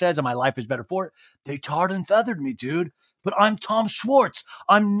 Ariana says, and my life is better for it. They tarred and feathered me, dude. But I'm Tom Schwartz.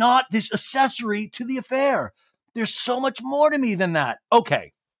 I'm not this accessory to the affair. There's so much more to me than that.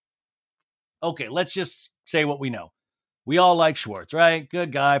 Okay, let's just say what we know. We all like Schwartz, right?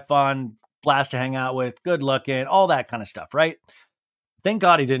 Good guy, fun, blast to hang out with, good looking, all that kind of stuff, right? Thank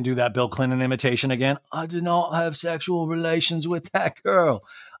God he didn't do that Bill Clinton imitation again. I did not have sexual relations with that girl.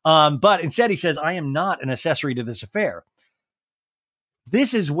 But instead he says, I am not an accessory to this affair.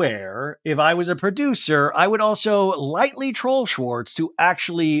 This is where, if I was a producer, I would also lightly troll Schwartz to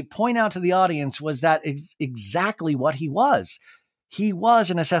actually point out to the audience was that exactly what he was. He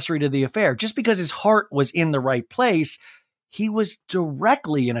was an accessory to the affair. Just because his heart was in the right place, he was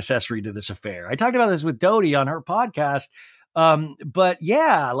directly an accessory to this affair. I talked about this with Dodie on her podcast. But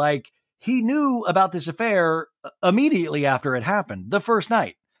yeah, he knew about this affair immediately after it happened, the first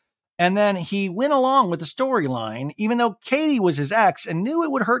night. And then he went along with the storyline, even though Katie was his ex and knew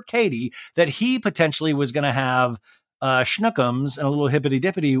it would hurt Katie that he potentially was going to have schnookums and a little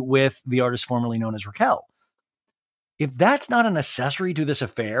hippity-dippity with the artist formerly known as Raquel. If that's not an accessory to this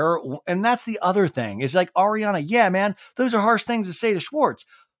affair, and that's the other thing, is Ariana, yeah, man, those are harsh things to say to Schwartz.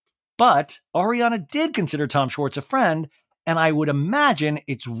 But Ariana did consider Tom Schwartz a friend, And I would imagine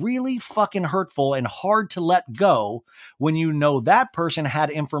it's really fucking hurtful and hard to let go when you know that person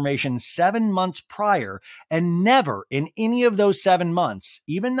had information 7 months prior, and never in any of those 7 months,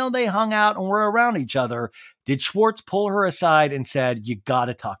 even though they hung out and were around each other, did Schwartz pull her aside and said, you got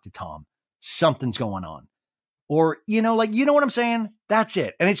to talk to Tom. Something's going on. Or, you know what I'm saying? That's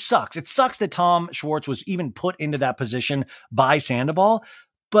it. And it sucks. It sucks that Tom Schwartz was even put into that position by Sandoval.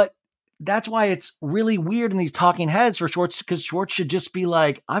 But that's why it's really weird in these talking heads for Schwartz, because Schwartz should just be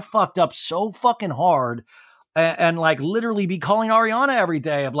like, I fucked up so fucking hard, and like literally be calling Ariana every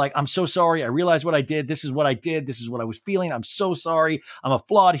day of like, I'm so sorry. I realized what I did. This is what I did. This is what I was feeling. I'm so sorry. I'm a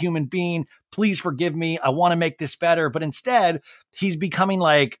flawed human being. Please forgive me. I want to make this better. But instead, he's becoming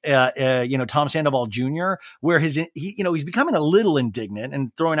like, Tom Sandoval Jr., where he's becoming a little indignant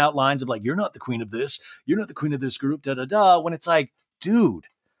and throwing out lines of like, you're not the queen of this. You're not the queen of this group, when it's like, dude,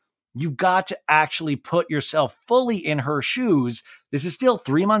 you've got to actually put yourself fully in her shoes. This is still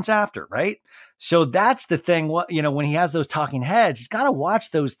 3 months after, right? So that's the thing. When he has those talking heads, he's got to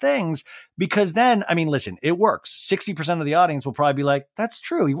watch those things, because then, I mean, listen, it works. 60% of the audience will probably be like, that's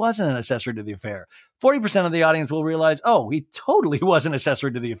true. He wasn't an accessory to the affair. 40% of the audience will realize, oh, he totally was an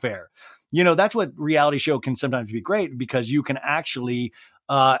accessory to the affair. That's what reality show can sometimes be great, because you can actually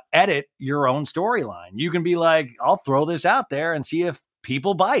edit your own storyline. You can be like, I'll throw this out there and see if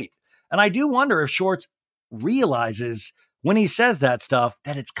people bite. And I do wonder if Schwartz realizes when he says that stuff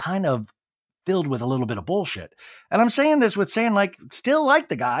that it's kind of filled with a little bit of bullshit. And I'm saying this with saying like, still like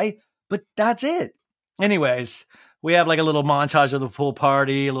the guy, but that's it. Anyways, we have like a little montage of the pool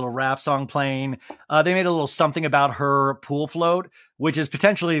party, a little rap song playing. They made a little something about her pool float, which is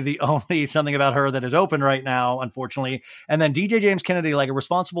potentially the only something about her that is open right now, unfortunately. And then DJ James Kennedy, like a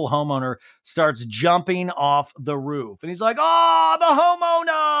responsible homeowner, starts jumping off the roof. And he's like, oh, I'm a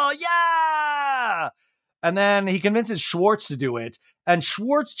homeowner. Yeah. And then he convinces Schwartz to do it. And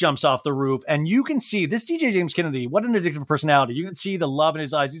Schwartz jumps off the roof. And you can see this DJ James Kennedy. What an addictive personality. You can see the love in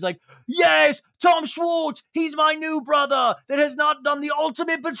his eyes. He's like, yes, Tom Schwartz. He's my new brother that has not done the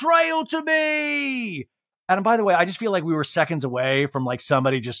ultimate betrayal to me. And by the way, I just feel like we were seconds away from like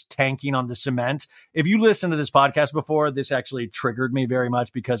somebody just tanking on the cement. If you listened to this podcast before, this actually triggered me very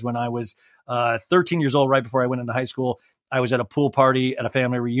much, because when I was 13 years old, right before I went into high school, I was at a pool party at a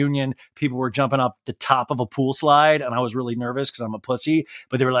family reunion. People were jumping off the top of a pool slide, and I was really nervous because I'm a pussy.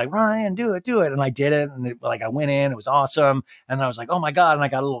 But they were like, Ryan, do it. And I did it. And I went in. It was awesome. And then I was like, oh my God. And I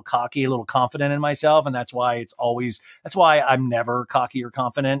got a little cocky, a little confident in myself. And that's why I'm never cocky or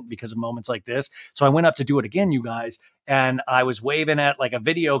confident, because of moments like this. So I went up to do it again, you guys. And I was waving at like a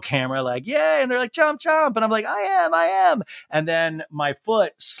video camera, like, yeah. And they're like, jump. And I'm like, I am. And then my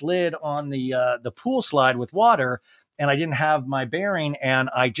foot slid on the pool slide with water, and I didn't have my bearing, and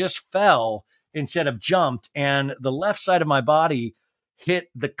I just fell instead of jumped. And the left side of my body hit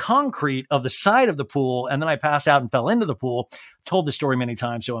the concrete of the side of the pool. And then I passed out and fell into the pool. Told the story many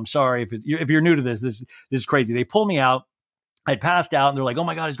times, so I'm sorry if you're new to this is crazy. They pulled me out. I'd passed out, and they're like, oh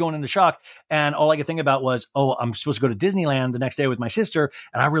my God, he's going into shock. And all I could think about was, oh, I'm supposed to go to Disneyland the next day with my sister,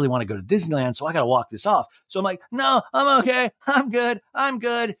 and I really want to go to Disneyland, so I got to walk this off. So I'm like, no, I'm okay. I'm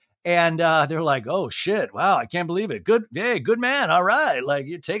good. And they're like, oh shit, wow, I can't believe it. Good, hey, good man. All right. Like,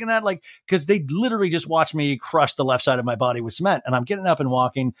 you're taking that, like, because they literally just watched me crush the left side of my body with cement. And I'm getting up and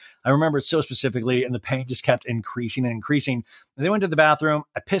walking. I remember it so specifically, and the pain just kept increasing. And they went to the bathroom.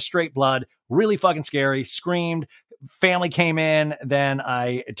 I pissed straight blood, really fucking scary, screamed. Family came in. Then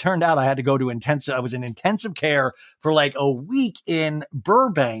it turned out I had to go to I was in intensive care for like a week in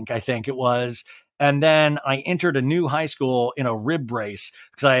Burbank, I think it was. And then I entered a new high school in a rib brace,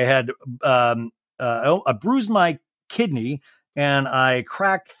 because I had I bruised my kidney, and I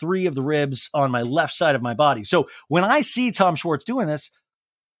cracked 3 of the ribs on my left side of my body. So when I see Tom Schwartz doing this,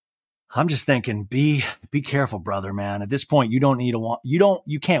 I'm just thinking, be careful, brother, man. At this point,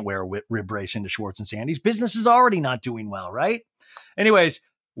 you can't wear a rib brace into Schwartz and Sandy's. Business is already not doing well, right? Anyways,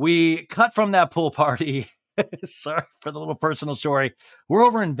 we cut from that pool party. Sorry for the little personal story. We're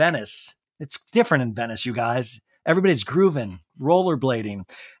over in Venice. It's different in Venice, you guys. Everybody's grooving, rollerblading.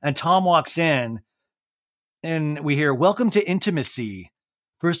 And Tom walks in, and we hear, welcome to intimacy.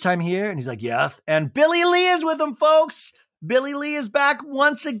 First time here? And he's like, yeah. And Billie Lee is with him, folks. Billie Lee is back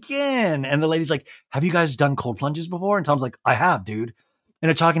once again. And the lady's like, have you guys done cold plunges before? And Tom's like, I have, dude. And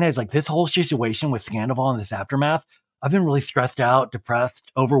a talking head's like, this whole situation with Sandoval and this aftermath, I've been really stressed out,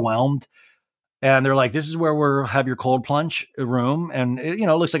 depressed, overwhelmed. And they're like, this is where we'll have your cold plunge room. And, it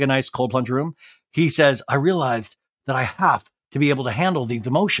looks like a nice cold plunge room. He says, I realized that I have to be able to handle these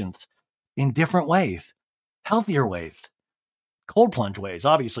emotions in different ways, healthier ways, cold plunge ways,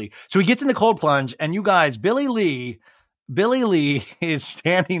 obviously. So he gets in the cold plunge, and you guys, Billie Lee Billie Lee is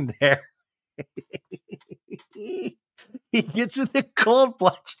standing there. He gets in the cold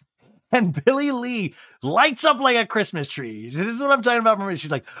plunge, and Billie Lee lights up like a Christmas tree. This is what I'm talking about.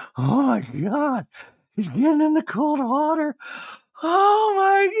 She's like, oh my God, he's getting in the cold water. Oh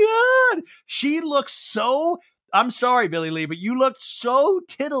my God. She looks so, I'm sorry, Billie Lee, but you looked so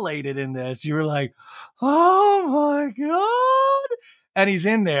titillated in this. You were like, oh my God. And he's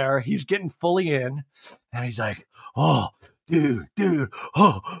in there, he's getting fully in, and he's like, oh, dude,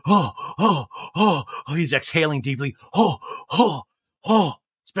 oh. He's exhaling deeply. Oh.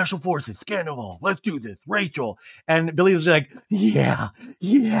 Special Forces, Scandal, let's do this, Rachel. And Billie's like, yeah.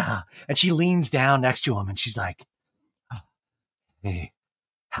 And she leans down next to him and she's like, hey,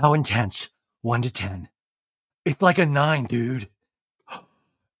 how intense? 1 to 10. It's like a 9, dude.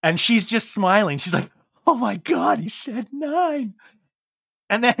 And she's just smiling. She's like, oh my God, he said 9.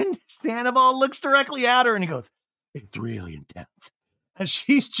 And then Sandoval looks directly at her and he goes, it's really intense. And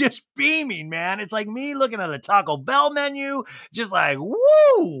she's just beaming, man. It's like me looking at a Taco Bell menu, just like,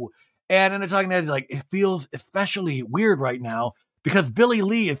 woo. And in the talking head, he's like, it feels especially weird right now because Billie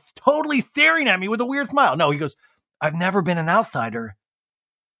Lee is totally staring at me with a weird smile. No, he goes, I've never been an outsider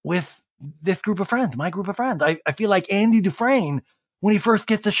with this group of friends, my group of friends. I feel like Andy Dufresne when he first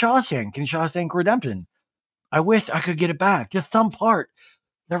gets to Shawshank in Shawshank Redemption. I wish I could get it back. Just some part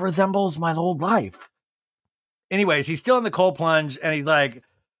that resembles my old life. Anyways, he's still in the cold plunge and he's like,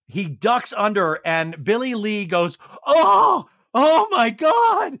 he ducks under and Billie Lee goes, oh my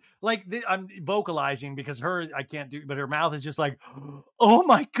God. Like I'm vocalizing because I can't do, but her mouth is just like, oh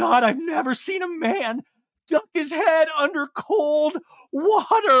my God, I've never seen a man duck his head under cold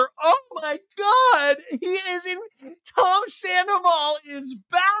water. Oh my God. He is in, Tom Sandoval is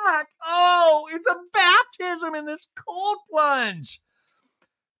back. Oh, it's a baptism in this cold plunge.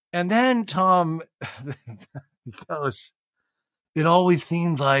 And then Tom goes, it always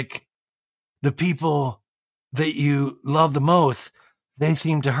seems like the people that you love the most, they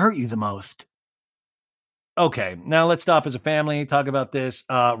seem to hurt you the most. Okay, now let's stop as a family, talk about this.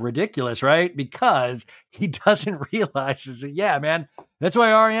 Ridiculous, right? Because he doesn't realize, yeah, man, that's why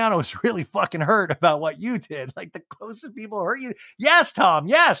Ariana was really fucking hurt about what you did. Like the closest people hurt you. Yes, Tom,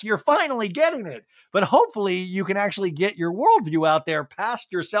 yes, you're finally getting it. But hopefully you can actually get your worldview out there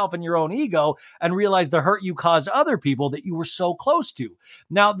past yourself and your own ego and realize the hurt you caused other people that you were so close to.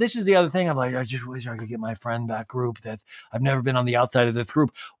 Now, this is the other thing. I'm like, I just wish I could get my friend that group that I've never been on the outside of this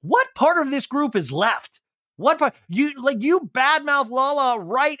group. What part of this group is left? What part? You badmouth Lala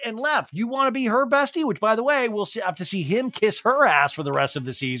right and left. You want to be her bestie, which, by the way, we'll have to see him kiss her ass for the rest of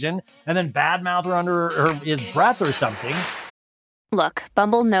the season and then badmouth her under his breath or something. Look,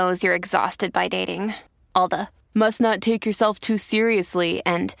 Bumble knows you're exhausted by dating. All the must not take yourself too seriously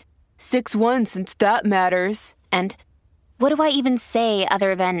and 6'1" since that matters. And what do I even say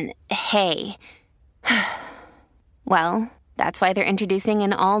other than hey? Well, that's why they're introducing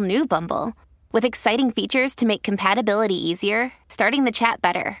an all-new Bumble. With exciting features to make compatibility easier, starting the chat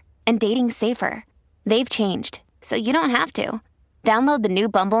better, and dating safer. They've changed, so you don't have to. Download the new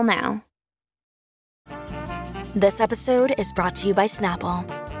Bumble now. This episode is brought to you by Snapple.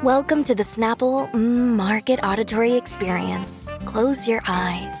 Welcome to the Snapple Market Auditory Experience. Close your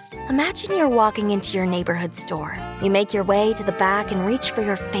eyes. Imagine you're walking into your neighborhood store. You make your way to the back and reach for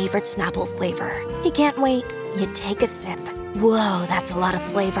your favorite Snapple flavor. You can't wait. You take a sip. Whoa, that's a lot of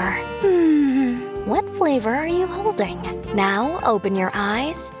flavor. What flavor are you holding? Now open your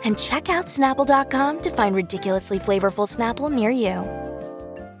eyes and check out Snapple.com to find ridiculously flavorful Snapple near you.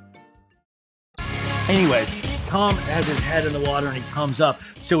 Anyways, Tom has his head in the water and he comes up,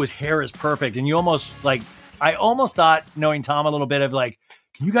 so his hair is perfect. And I almost thought, knowing Tom a little bit, of like,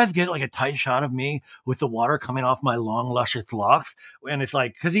 can you guys get like a tight shot of me with the water coming off my long, luscious locks? And it's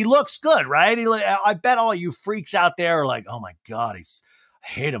like, because he looks good, right? I bet all you freaks out there are like, oh my God, I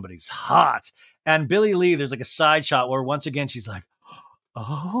hate him, but he's hot. And Billie Lee, there's like a side shot where once again she's like,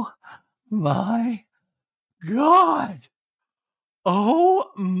 oh my God. Oh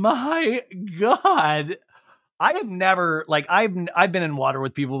my God. I have never, I've been in water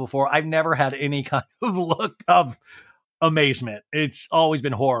with people before. I've never had any kind of look of amazement. It's always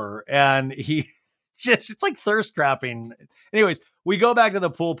been horror. And it's like thirst trapping. Anyways, we go back to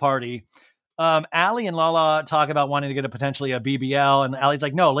the pool party. Allie and Lala talk about wanting to get potentially a BBL, and Allie's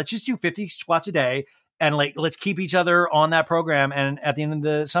like, no, let's just do 50 squats a day and let's keep each other on that program. And at the end of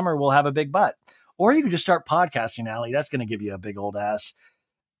the summer, we'll have a big butt. Or you could just start podcasting, Allie. That's going to give you a big old ass.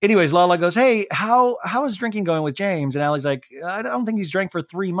 Anyways, Lala goes, hey, how is drinking going with James? And Allie's like, I don't think he's drank for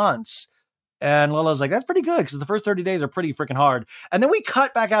 3 months. And Lala's like, that's pretty good because the first 30 days are pretty freaking hard. And then we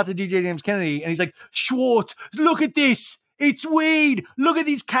cut back out to DJ James Kennedy and he's like, Schwartz, look at this. it's weed. Look at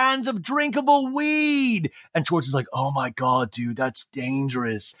these cans of drinkable weed. And Schwartz is like, oh my God, dude, that's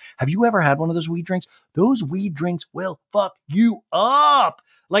dangerous. Have you ever had one of those weed drinks? Those weed drinks will fuck you up.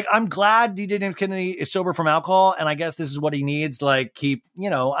 Like, I'm glad DJ James Kennedy is sober from alcohol, and I guess this is what he needs to, like, keep,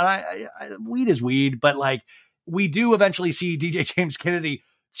 weed is weed, but, like, we do eventually see DJ James Kennedy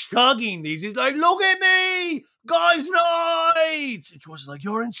chugging these. He's like, look at me, guys night. And Schwartz is like,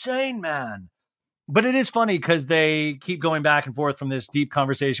 you're insane, man. But it is funny because they keep going back and forth from this deep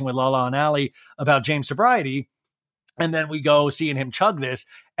conversation with Lala and Allie about James' sobriety. And then we go seeing him chug this.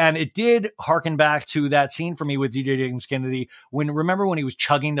 And it did harken back to that scene for me with DJ James Kennedy. Remember when he was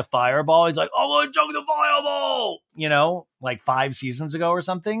chugging the fireball? He's like, I want to chug the fireball, like 5 seasons ago or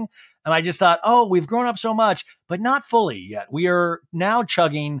something. And I just thought, oh, we've grown up so much, but not fully yet. We are now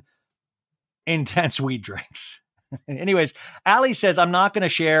chugging intense weed drinks. Anyways, Allie says, I'm not going to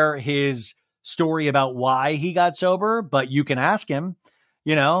share his story about why he got sober, but you can ask him,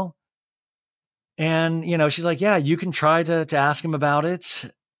 And, she's like, yeah, you can try to ask him about it.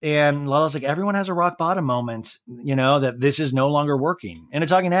 And Lala's like, everyone has a rock bottom moment, that this is no longer working. In a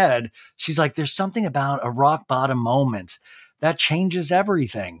talking head, she's like, there's something about a rock bottom moment that changes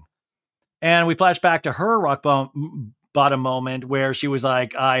everything. And we flash back to her bottom moment where she was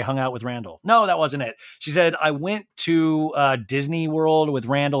like, I hung out with Randall. No, that wasn't it. She said, I went to Disney World with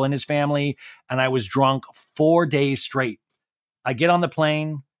Randall and his family, and I was drunk 4 days straight. I get on the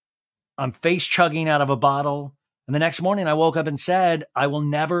plane. I'm face chugging out of a bottle. And the next morning I woke up and said, I will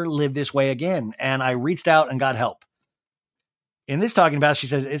never live this way again. And I reached out and got help. In this talking about, she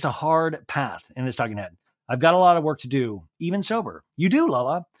says, it's a hard path in this talking head. I've got a lot of work to do, even sober. You do,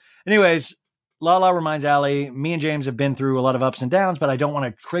 Lala. Anyways, Lala reminds Allie, me and James have been through a lot of ups and downs, but I don't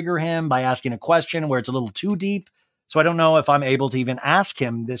want to trigger him by asking a question where it's a little too deep. So I don't know if I'm able to even ask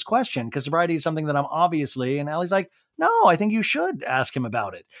him this question because sobriety is something that I'm obviously, and Allie's like, no, I think you should ask him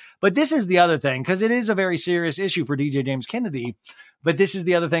about it. But this is the other thing, because it is a very serious issue for DJ James Kennedy. But this is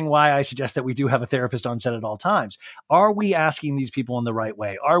the other thing why I suggest that we do have a therapist on set at all times. Are we asking these people in the right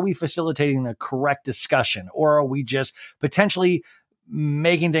way? Are we facilitating a correct discussion? Or are we just potentially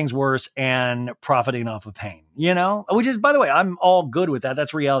making things worse and profiting off of pain, which is, by the way, I'm all good with that.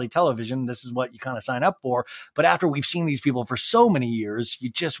 That's reality television. This is what you kind of sign up for. But after we've seen these people for so many years, you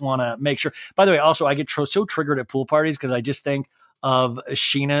just want to make sure. By the way, also, I get so triggered at pool parties because I just think of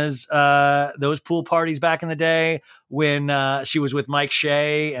Scheana's, those pool parties back in the day when she was with Mike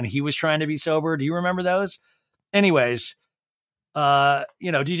Shea and he was trying to be sober. Do you remember those? Anyways,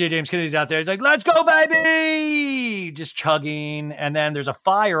 DJ James Kennedy's out there. He's like, let's go, baby. Just chugging. And then there's a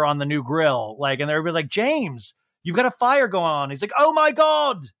fire on the new grill. And everybody's like, James, you've got a fire going on. He's like, oh my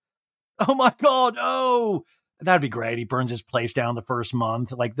God. Oh, that'd be great. He burns his place down the first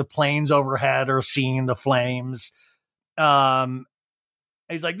month. Like the planes overhead are seeing the flames.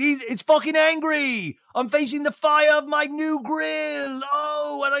 He's like, it's fucking angry. I'm facing the fire of my new grill.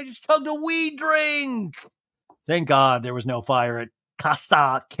 Oh, and I just chugged a weed drink. Thank God there was no fire at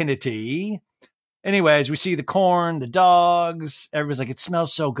Casa Kennedy. Anyways, we see the corn, the dogs. Everybody's like, it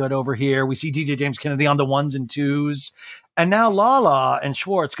smells so good over here. We see DJ James Kennedy on the 1s and 2s. And now Lala and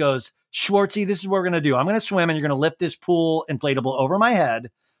Schwartz goes, Schwartzy, this is what we're going to do. I'm going to swim and you're going to lift this pool inflatable over my head.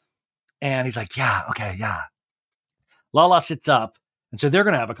 And he's like, yeah, okay, yeah. Lala sits up. And so they're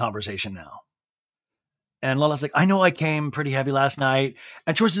going to have a conversation now. And Lala's like, I know I came pretty heavy last night.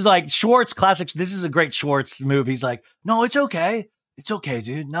 And Schwartz is like, Schwartz, classics. This is a great Schwartz move. He's like, no, it's okay. It's okay,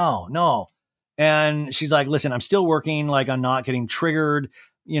 dude. No. And she's like, listen, I'm still working. Like, I'm not getting triggered,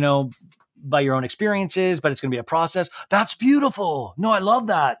 by your own experiences, but it's going to be a process. That's beautiful. No, I love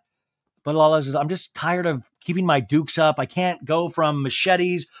that. But Lala says, I'm just tired of keeping my dukes up. I can't go from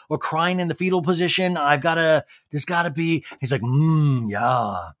machetes or crying in the fetal position. There's got to be. He's like,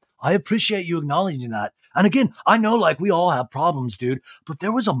 yeah. I appreciate you acknowledging that. And again, I know we all have problems, dude, but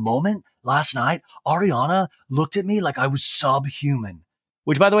there was a moment last night, Ariana looked at me like I was subhuman.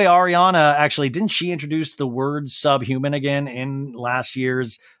 Which, by the way, Ariana actually, didn't she introduce the word subhuman again in last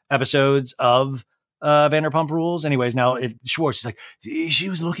year's episodes of Vanderpump Rules? Anyways, now Schwartz is like, she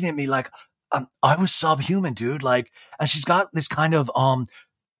was looking at me like I was subhuman, dude. And she's got this kind of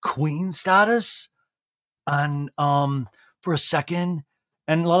queen status. And for a second,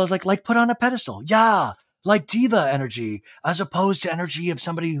 and Lala's like put on a pedestal. Yeah, like diva energy, as opposed to energy of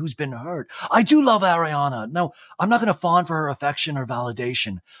somebody who's been hurt. I do love Ariana. No, I'm not going to fawn for her affection or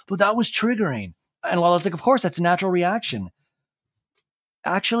validation, but that was triggering. And Lala's like, of course, that's a natural reaction.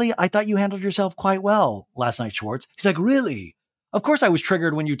 Actually, I thought you handled yourself quite well last night, Schwartz. He's like, really? Of course I was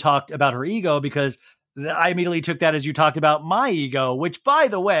triggered when you talked about her ego because I immediately took that as you talked about my ego, which, by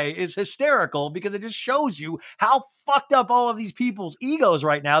the way, is hysterical because it just shows you how fucked up all of these people's egos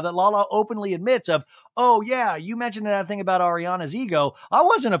right now that Lala openly admits of, oh, yeah, you mentioned that thing about Ariana's ego. I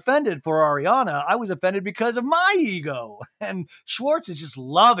wasn't offended for Ariana. I was offended because of my ego. And Schwartz is just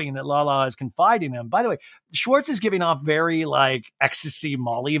loving that Lala is confiding in him. By the way, Schwartz is giving off very like ecstasy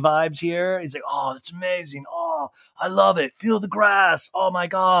Molly vibes here. He's like, oh, that's amazing. Oh, I love it. Feel the grass. Oh, my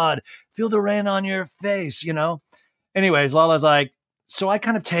God. Feel the rain on your face, you know? Anyways, Lala's like, so I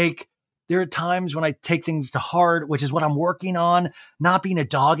kind of there are times when I take things to heart, which is what I'm working on, not being a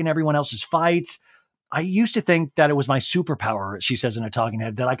dog in everyone else's fights. I used to think that it was my superpower, she says in a talking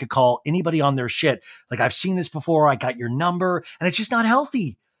head, that I could call anybody on their shit. Like, I've seen this before. I got your number, and it's just not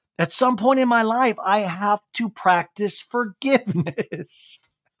healthy. At some point in my life, I have to practice forgiveness.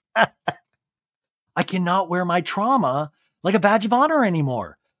 I cannot wear my trauma like a badge of honor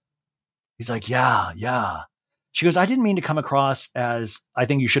anymore. He's like, yeah. She goes, I didn't mean to come across as I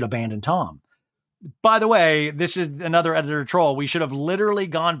think you should abandon Tom. By the way, this is another editor troll. We should have literally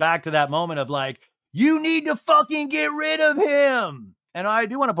gone back to that moment of like, you need to fucking get rid of him. And I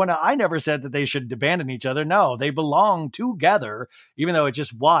do want to point out, I never said that they should abandon each other. No, they belong together, even though it's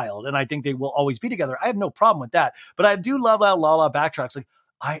just wild. And I think they will always be together. I have no problem with that. But I do love how Lala backtracks. Like,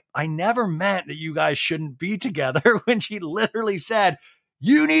 I never meant that you guys shouldn't be together when she literally said,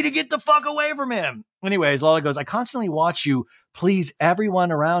 you need to get the fuck away from him. Anyways, Lala goes, I constantly watch you please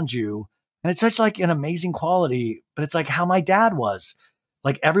everyone around you. And it's such like an amazing quality, but it's like how my dad was.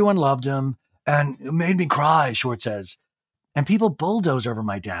 Like everyone loved him and it made me cry, Schwartz says. And people bulldoze over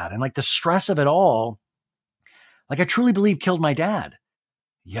my dad and like the stress of it all, like I truly believe killed my dad.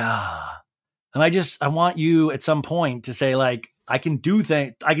 Yeah. And I want you at some point to say like, I can do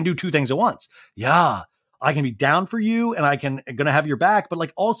two things at once. Yeah. I can be down for you and gonna have your back, but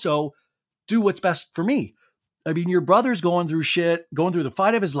like also do what's best for me. I mean, your brother's going through shit, going through the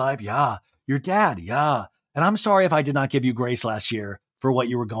fight of his life. Yeah. Your dad. Yeah. And I'm sorry if I did not give you grace last year for what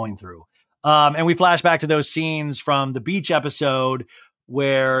you were going through. And we flash back to those scenes from the beach episode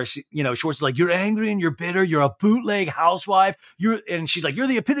where, Schwartz is like, you're angry and you're bitter. You're a bootleg housewife. And she's like, you're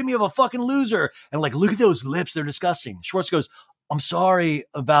the epitome of a fucking loser. And like, look at those lips. They're disgusting. Schwartz goes, I'm sorry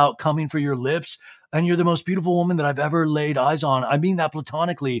about coming for your lips. And you're the most beautiful woman that I've ever laid eyes on. I mean that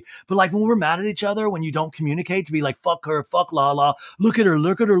platonically. But like when we're mad at each other, when you don't communicate to be like, fuck her, fuck Lala, look at her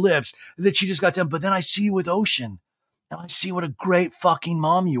lips that she just got done. But then I see you with Ocean. And I see what a great fucking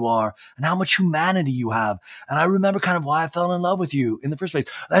mom you are and how much humanity you have. And I remember kind of why I fell in love with you in the first place.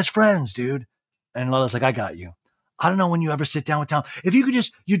 As friends, dude. And Lala's like, I got you. I don't know when you ever sit down with Tom. If you could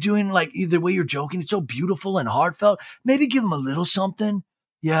you're doing like the way you're joking. It's so beautiful and heartfelt. Maybe give him a little something.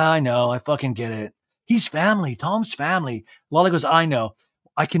 Yeah, I know. I fucking get it. He's family. Tom's family. Lala goes, I know.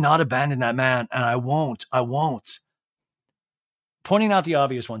 I cannot abandon that man, and I won't. Pointing out the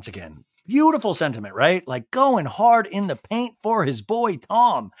obvious once again. Beautiful sentiment, right? Like going hard in the paint for his boy,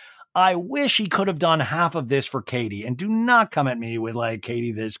 Tom. I wish he could have done half of this for Katie. And do not come at me with like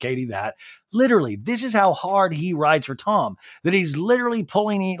Katie this, Katie that. Literally, this is how hard he rides for Tom. That he's literally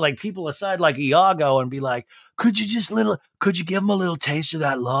pulling like people aside like Iago and be like, could you give him a little taste of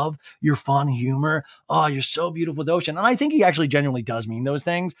that love? Your fun humor. Oh, you're so beautiful with Ocean. And I think he actually genuinely does mean those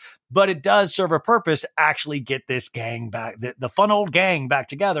things, but it does serve a purpose to actually get this gang back, the fun old gang back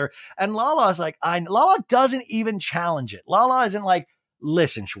together. And Lala's like, Lala doesn't even challenge it. Lala isn't like,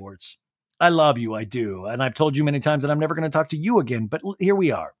 listen, Schwartz, I love you. I do. And I've told you many times that I'm never going to talk to you again, but here we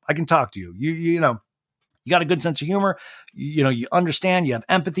are. I can talk to you. You got a good sense of humor. You understand, you have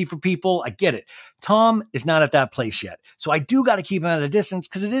empathy for people. I get it. Tom is not at that place yet. So I do got to keep him at a distance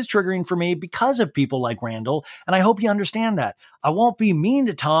because it is triggering for me because of people like Randall. And I hope you understand that. I won't be mean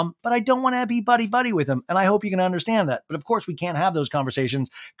to Tom, but I don't want to be buddy with him. And I hope you can understand that. But of course we can't have those conversations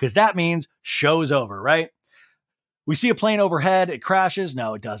because that means show's over, right? We see a plane overhead. It crashes.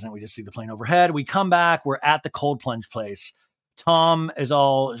 No, it doesn't. We just see the plane overhead. We come back. We're at the cold plunge place. Tom is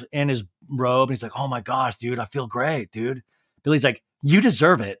all in his robe. And he's like, oh my gosh, dude, I feel great, dude. Billie's like, you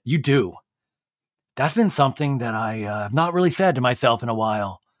deserve it. You do. That's been something that I have not really fed to myself in a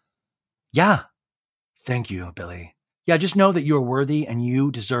while. Yeah. Thank you, Billie. Yeah, just know that you are worthy and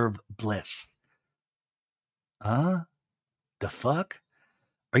you deserve bliss. The fuck?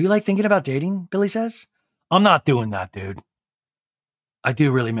 Are you like thinking about dating? Billie says. I'm not doing that, dude. I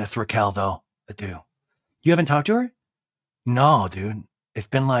do really miss Raquel, though. I do. You haven't talked to her? No, dude. It's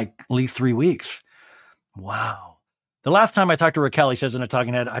been like at least 3 weeks. Wow. The last time I talked to Raquel, he says in a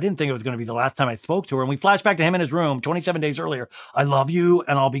talking head, I didn't think it was going to be the last time I spoke to her. And we flash back to him in his room 27 days earlier. I love you,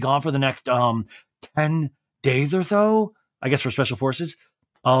 and I'll be gone for the next 10 days or so. I guess for special forces.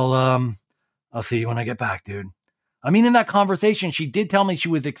 I'll I'll see you when I get back, dude. I mean, in that conversation, she did tell me she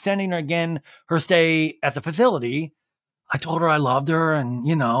was extending again her stay at the facility. I told her I loved her and,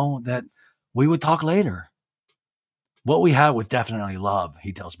 that we would talk later. What we had was definitely love,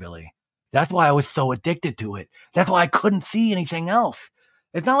 he tells Billie. That's why I was so addicted to it. That's why I couldn't see anything else.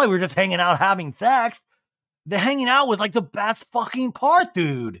 It's not like we were just hanging out having sex. The hanging out was like the best fucking part,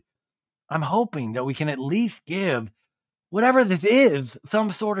 dude. I'm hoping that we can at least give whatever this is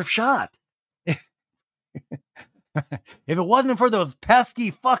some sort of shot. If it wasn't for those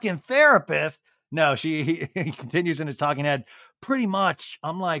pesky fucking therapists, no, he continues in his talking head. Pretty much,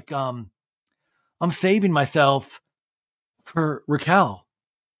 I'm like, I'm saving myself for Raquel.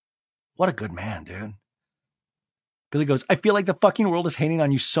 What a good man, dude. Billie goes, I feel like the fucking world is hating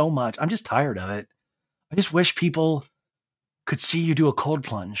on you so much. I'm just tired of it. I just wish people could see you do a cold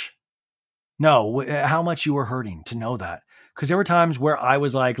plunge. No, how much you were hurting to know that. Because there were times where I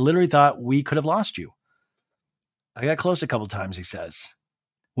was like, literally thought we could have lost you. I got close a couple times, he says.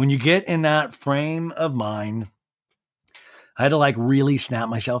 When you get in that frame of mind, I had to like really snap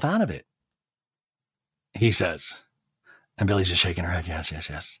myself out of it. He says. And Billie's just shaking her head.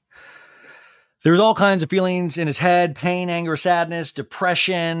 Yes. There's all kinds of feelings in his head, pain, anger, sadness,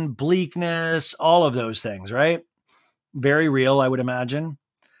 depression, bleakness, all of those things, right? Very real, I would imagine.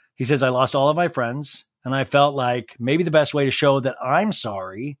 He says, I lost all of my friends, and I felt like maybe the best way to show that I'm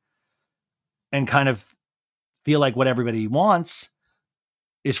sorry and kind of feel like what everybody wants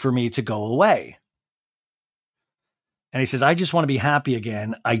is for me to go away. And he says, I just want to be happy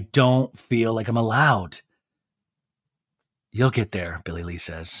again. I don't feel like I'm allowed. You'll get there, Billie Lee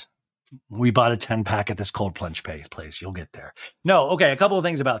says. We bought a 10-pack at this cold plunge place. You'll get there. No, okay, a couple of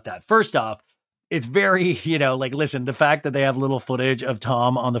things about that. First off, it's very, listen, the fact that they have little footage of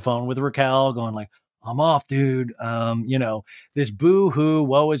Tom on the phone with Raquel going like, I'm off, dude. This boo-hoo,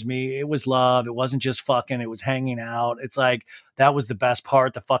 woe is me. It was love. It wasn't just fucking. It was hanging out. It's like, that was the best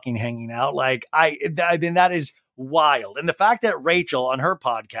part, the fucking hanging out. Like, I mean, that is wild. And the fact that Rachel on her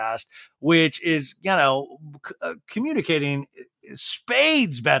podcast, which is, communicating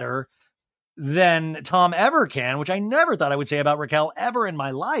spades better than Tom ever can, which I never thought I would say about Raquel ever in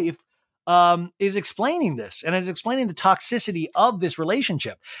my life, is explaining this and is explaining the toxicity of this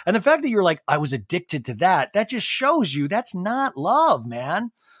relationship. And the fact that you're like, I was addicted to that just shows you that's not love,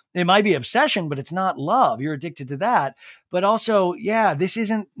 man. It might be obsession, but it's not love. You're addicted to that. But also, this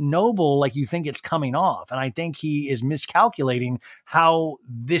isn't noble like you think it's coming off. And I think he is miscalculating how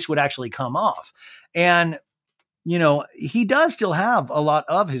this would actually come off. And he does still have a lot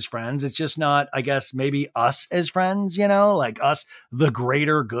of his friends. It's just not, I guess, maybe us as friends, like us, the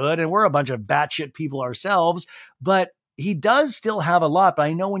greater good. And we're a bunch of batshit people ourselves, but he does still have a lot. But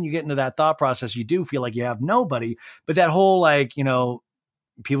I know when you get into that thought process, you do feel like you have nobody. But that whole,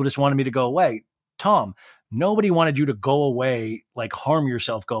 people just wanted me to go away. Tom, nobody wanted you to go away, like harm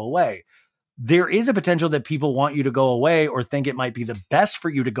yourself, go away. There is a potential that people want you to go away or think it might be the best for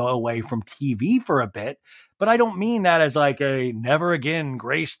you to go away from TV for a bit. But I don't mean that as like a never again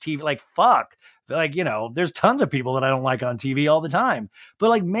grace TV. Like, fuck. Like, there's tons of people that I don't like on TV all the time. But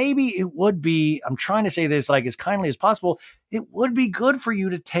like, maybe it would be, I'm trying to say this like as kindly as possible. It would be good for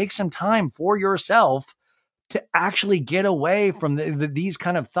you to take some time for yourself to actually get away from these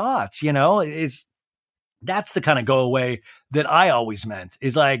kind of thoughts, that's the kind of go away that I always meant,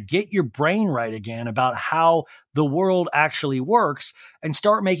 is like, get your brain right again about how the world actually works and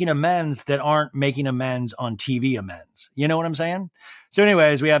start making amends that aren't making amends on TV amends. You know what I'm saying? So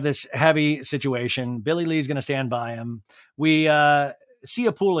anyways, we have this heavy situation. Billie Lee's going to stand by him. We see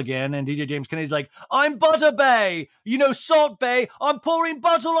a pool again, and DJ James Kennedy's like, I'm Butter Bay, Salt Bay. I'm pouring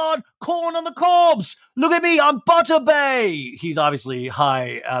butter on corn on the cobs. Look at me, I'm Butter Bay. He's obviously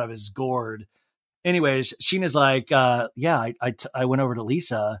high out of his gourd. Anyways, Scheana's like, I went over to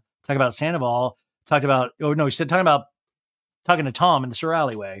Lisa, talk about Sandoval, talking to Tom in the Sur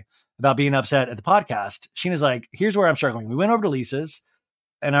alleyway about being upset at the podcast. Scheana's like, here's where I'm struggling. We went over to Lisa's,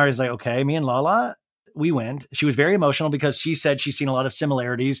 and Ari's like, okay, me and Lala, we went. She was very emotional because she said she's seen a lot of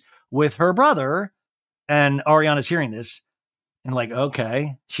similarities with her brother, and Ariana's hearing this and like,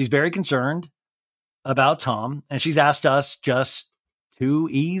 okay, she's very concerned about Tom, and she's asked us just to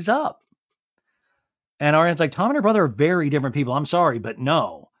ease up. And Ariana's like, Tom and her brother are very different people. I'm sorry, but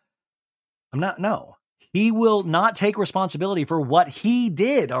no. He will not take responsibility for what he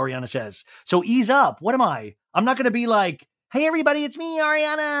did, Ariana says. So ease up. What am I? I'm not going to be like, hey, everybody, it's me,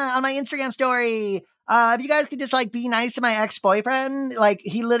 Ariana, on my Instagram story. If you guys could just like be nice to my ex-boyfriend. Like,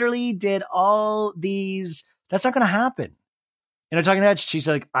 he literally did all these. That's not going to happen. In a talking head, she's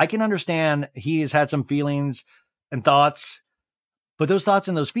like, I can understand he has had some feelings and thoughts, But those thoughts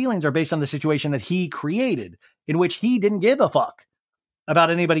and those feelings are based on the situation that he created, in which he didn't give a fuck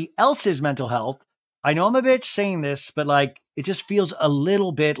about anybody else's mental health. I know I'm a bitch saying this, but like, it just feels a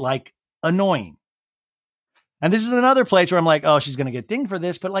little bit like annoying. And this is another place where I'm like, oh, she's going to get dinged for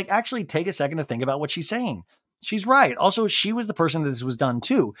this, but like, actually take a second to think about what she's saying. She's right. Also, she was the person that this was done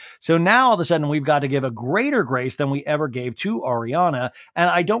to. So now all of a sudden we've got to give a greater grace than we ever gave to Ariana. And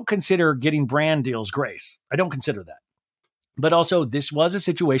I don't consider getting brand deals grace. I don't consider that. But also, this was a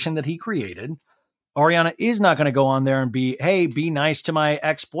situation that he created. Ariana is not going to go on there and be, hey, be nice to my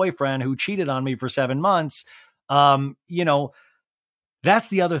ex-boyfriend who cheated on me for 7 months. You know, that's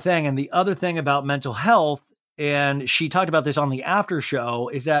the other thing. And the other thing about mental health, and she talked about this on the after show,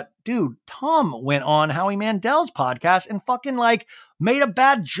 is that, dude, Tom went on Howie Mandel's podcast and fucking like made a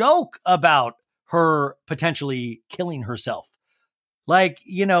bad joke about her potentially killing herself. Like,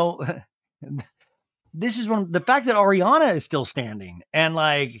 you know, this is the fact that Ariana is still standing and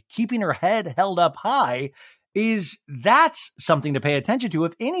like keeping her head held up high that's something to pay attention to.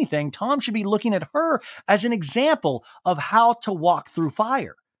 If anything, Tom should be looking at her as an example of how to walk through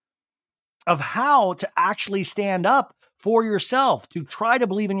fire, of how to actually stand up for yourself, to try to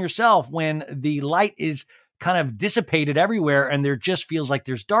believe in yourself when the light is kind of dissipated everywhere and there just feels like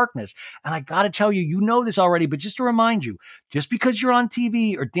there's darkness. And I got to tell you, you know this already, but just to remind you, just because you're on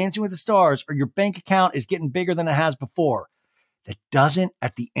TV or Dancing with the Stars or your bank account is getting bigger than it has before, that doesn't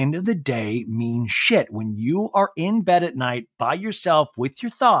at the end of the day mean shit. When you are in bed at night by yourself with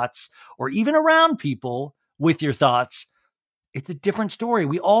your thoughts, or even around people with your thoughts, it's a different story.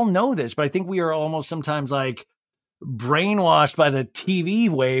 We all know this, but I think we are almost sometimes like brainwashed by the TV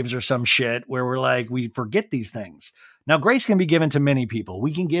waves or some shit where we're like, we forget these things. Now, grace can be given to many people.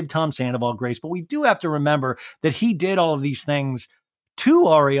 We can give Tom Sandoval grace, but we do have to remember that he did all of these things to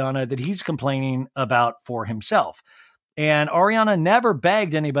Ariana that he's complaining about for himself. And Ariana never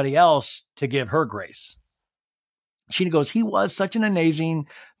begged anybody else to give her grace. She goes, he was such an amazing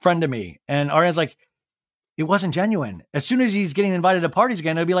friend to me. And Ariana's like, it wasn't genuine. As soon as he's getting invited to parties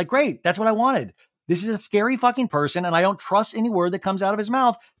again, it'll be like, great, that's what I wanted. This is a scary fucking person, and I don't trust any word that comes out of his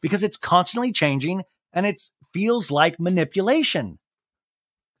mouth because it's constantly changing and it feels like manipulation.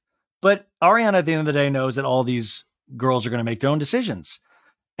 But Ariana, at the end of the day, knows that all these girls are going to make their own decisions.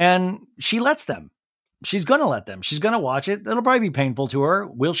 And she lets them. She's going to let them. She's going to watch it. It'll probably be painful to her.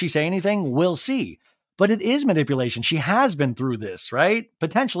 Will she say anything? We'll see. But it is manipulation. She has been through this, right?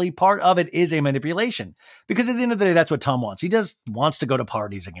 Potentially part of it is a manipulation. Because at the end of the day, that's what Tom wants. He just wants to go to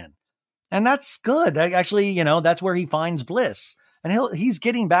parties again. And that's good. Actually, you know, that's where he finds bliss. And he's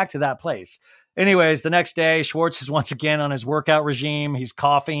getting back to that place. Anyways, the next day, Schwartz is once again on his workout regime. He's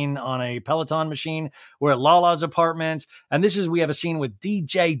coughing on a Peloton machine. We're at Lala's apartment. And we have a scene with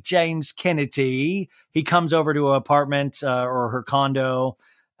DJ James Kennedy. He comes over to her apartment or her condo.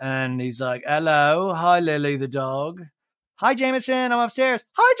 And he's like, hello. Hi, Lily, the dog. Hi, Jameson. I'm upstairs.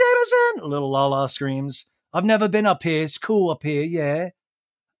 Hi, Jameson. Little Lala screams. I've never been up here. It's cool up here. Yeah.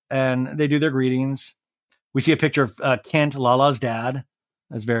 And they do their greetings. We see a picture of Kent, Lala's dad.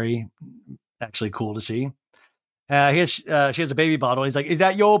 That's very actually cool to see. She has a baby bottle. He's like, is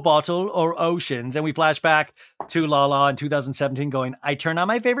that your bottle or Ocean's? And we flash back to Lala in 2017 going, I turned on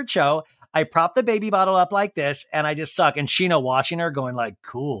my favorite show. I prop the baby bottle up like this and I just suck. And Scheana watching her going like,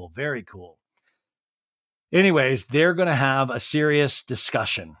 cool, very cool. Anyways, they're going to have a serious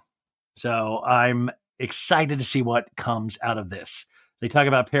discussion. So I'm excited to see what comes out of this. They talk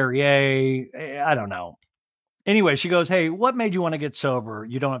about Perrier. I don't know. Anyway, she goes, hey, what made you want to get sober?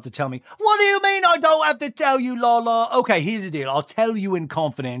 You don't have to tell me. What do you mean I don't have to tell you, Lala? Okay, here's the deal. I'll tell you in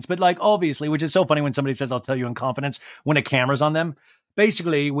confidence. But like, obviously, which is so funny when somebody says I'll tell you in confidence when a camera's on them.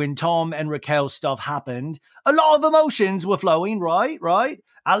 Basically, when Tom and Raquel's stuff happened, a lot of emotions were flowing, right?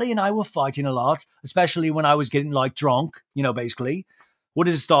 Ali and I were fighting a lot, especially when I was getting like drunk, basically. What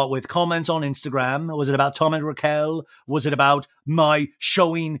did it start with? Comments on Instagram? Was it about Tom and Raquel? Was it about my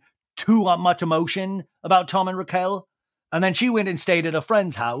showing too much emotion about Tom and Raquel? And then she went and stayed at a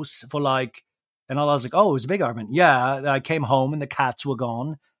friend's house for and I was like, oh, it was a big argument. Yeah, I came home and the cats were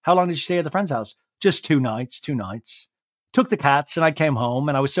gone. How long did you stay at the friend's house? Just 2 nights. Took the cats and I came home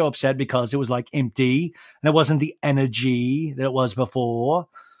and I was so upset because it was empty and it wasn't the energy that it was before.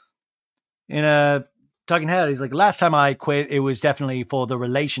 In a talking head, he's like, last time I quit, it was definitely for the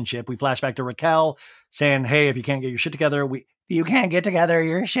relationship. We flash back to Raquel saying, hey, if you can't get your shit together, you can't get together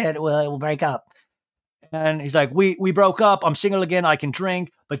your shit, we'll break up. And he's like, we broke up. I'm single again. I can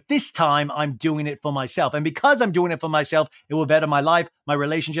drink, but this time I'm doing it for myself. And because I'm doing it for myself, it will better my life, my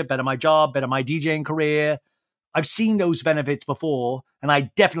relationship, better my job, better my DJing career. I've seen those benefits before, and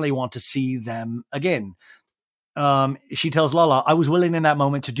I definitely want to see them again. she tells Lala, I was willing in that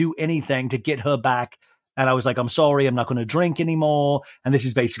moment to do anything to get her back. And I was like, I'm sorry, I'm not going to drink anymore. And this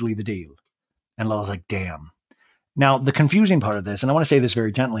is basically the deal. And Lala's like, damn. Now, the confusing part of this, and I want to say this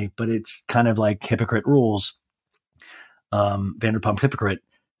very gently, but it's kind of like hypocrite rules. Vanderpump hypocrite.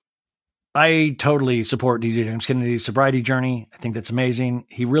 I totally support DJ James Kennedy's sobriety journey. I think that's amazing.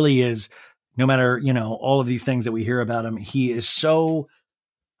 He really is, no matter, all of these things that we hear about him, he is so,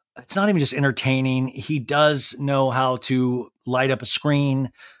 it's not even just entertaining. He does know how to light up a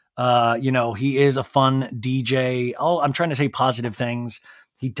screen. He is a fun DJ. I'm trying to say positive things.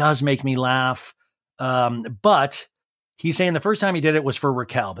 He does make me laugh. But he's saying the first time he did it was for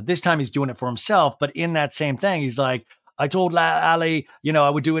Raquel, but this time he's doing it for himself. But in that same thing, he's like, I told Ali, I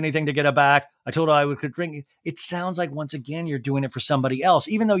would do anything to get her back. I told her I could drink. It sounds like, once again, you're doing it for somebody else,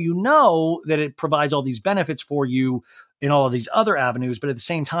 even though you know that it provides all these benefits for you in all of these other avenues. But at the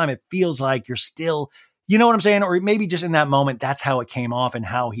same time, it feels like you're still, you know what I'm saying? Or maybe just in that moment, that's how it came off and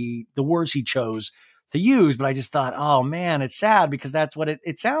how the words he chose to use. But I just thought, oh man, it's sad because that's what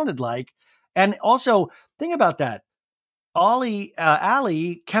it sounded like. And also think about that.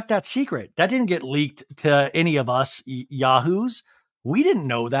 Ali kept that secret. That didn't get leaked to any of us yahoos. We didn't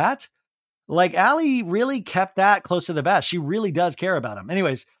know that. Like, Ali really kept that close to the vest. She really does care about him.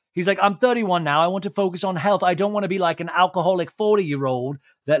 Anyways, he's like, I'm 31 now. I want to focus on health. I don't want to be like an alcoholic 40-year-old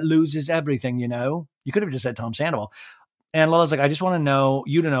that loses everything, You could have just said Tom Sandoval. And Lala's like, I just want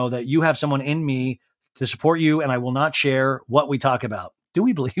you to know that you have someone in me to support you, and I will not share what we talk about. Do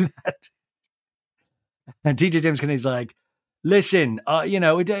we believe that? And DJ James Kennedy's like, listen,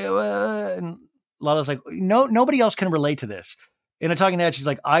 and Lala's like, no, nobody else can relate to this. In a talking head, she's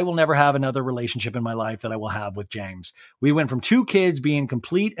like, I will never have another relationship in my life that I will have with James. We went from two kids being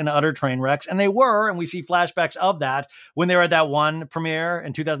complete and utter train wrecks, and they were, and we see flashbacks of that when they were at that one premiere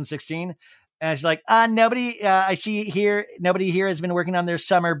in 2016. And she's like, nobody here has been working on their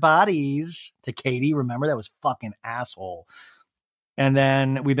summer bodies to Katie. Remember, that was fucking asshole. And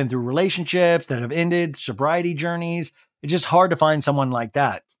then we've been through relationships that have ended, sobriety journeys. It's just hard to find someone like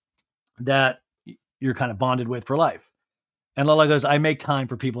that you're kind of bonded with for life. And Lala goes, I make time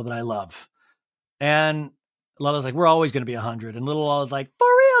for people that I love. And Lala's like, we're always going to be 100. And little Lala's like, for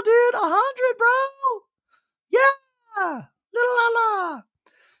real, dude, 100, bro. Yeah, little Lala.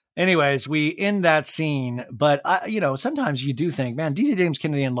 Anyways, we end that scene. But, sometimes you do think, man, DJ James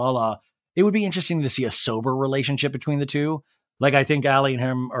Kennedy and Lala, it would be interesting to see a sober relationship between the two. Like, I think Ali and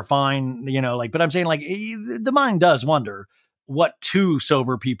him are fine, but I'm saying, like, the mind does wonder what two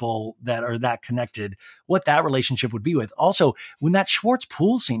sober people that are that connected, what that relationship would be with. Also, when that Schwartz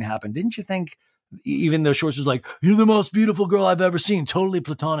pool scene happened, didn't you think, even though Schwartz was like, you're the most beautiful girl I've ever seen, totally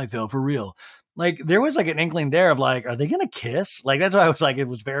platonic though, for real. Like, there was like an inkling there of like, are they going to kiss? Like, that's why I was like, it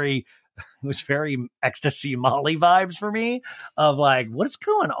was very ecstasy Molly vibes for me of like, what's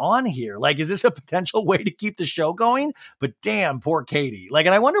going on here? Like, is this a potential way to keep the show going? But damn, poor Katie. Like,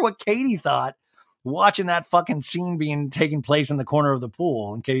 and I wonder what Katie thought watching that fucking scene taking place in the corner of the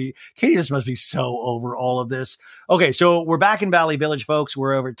pool. And Katie just must be so over all of this. Okay. So we're back in Valley Village, folks.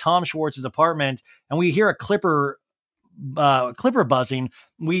 We're over at Tom Schwartz's apartment and we hear a clipper buzzing.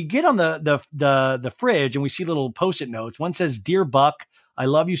 We get on the fridge and we see little Post-it notes. One says, Dear Buck, I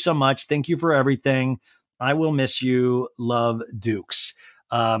love you so much. Thank you for everything. I will miss you. Love, Dukes.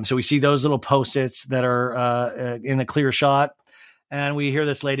 So we see those little Post-its that are in the clear shot. And we hear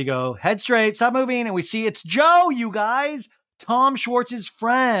this lady go, head straight, stop moving. And we see it's Joe, you guys, Tom Schwartz's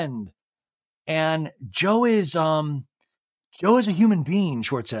friend. And Joe is a human being,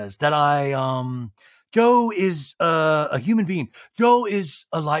 Schwartz says, Joe is a human being. Joe is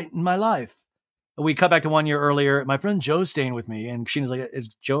a light in my life. We cut back to 1 year earlier. My friend Joe's staying with me. And Scheana's like,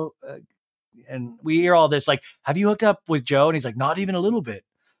 is Joe? And we hear all this, like, have you hooked up with Joe? And he's like, not even a little bit.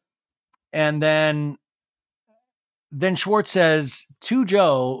 And then Schwartz says to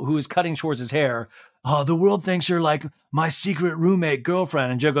Joe, who is cutting Schwartz's hair, oh, the world thinks you're like my secret roommate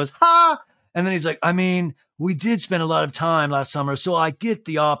girlfriend. And Joe goes, ha. And then he's like, I mean, we did spend a lot of time last summer, so I get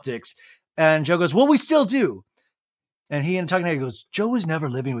the optics. And Joe goes, well, we still do. And he and talking head goes, Joe was never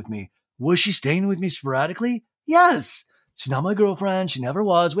living with me. Was she staying with me sporadically? Yes. She's not my girlfriend. She never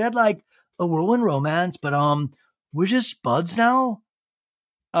was. We had like a whirlwind romance, but we're just buds now.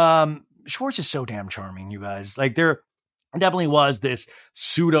 Schwartz is so damn charming, you guys. Like, there definitely was this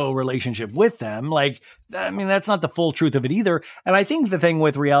pseudo relationship with them. Like, I mean, that's not the full truth of it either. And I think the thing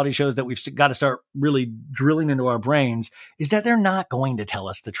with reality shows that we've got to start really drilling into our brains is that they're not going to tell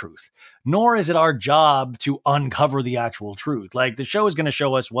us the truth, nor is it our job to uncover the actual truth. Like, the show is going to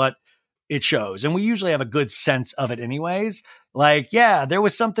show us what it shows. And we usually have a good sense of it anyways. Like, yeah, there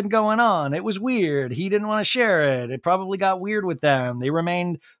was something going on. It was weird. He didn't want to share it. It probably got weird with them. They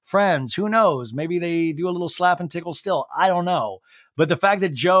remained friends. Who knows? Maybe they do a little slap and tickle still. I don't know. But the fact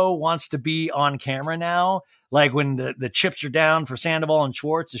that Joe wants to be on camera now, like when the chips are down for Sandoval and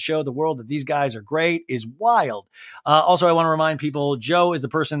Schwartz to show the world that these guys are great, is wild. Also, I want to remind people, Joe is the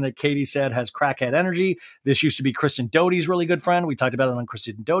person that Katie said has crackhead energy. This used to be Kristen Doty's really good friend. We talked about it on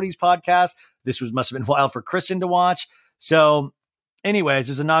Kristen Doty's podcast. This must have been wild for Kristen to watch. So anyways,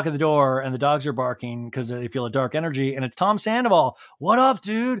 there's a knock at the door and the dogs are barking because they feel a dark energy. And it's Tom Sandoval. What up,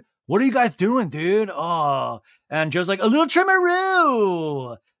 dude? What are you guys doing, dude? Oh, and Joe's like, a little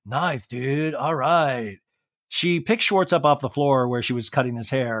trimmeroo. Nice, dude. All right. She picked Schwartz up off the floor where she was cutting his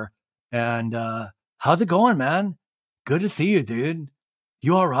hair. And how's it going, man? Good to see you, dude.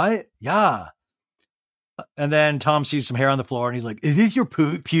 You all right? Yeah. And then Tom sees some hair on the floor and he's like, is this your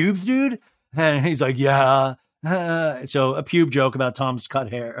pubes, dude? And he's like, yeah. So a pube joke about Tom's cut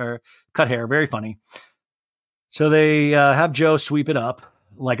hair, very funny. So they have Joe sweep it up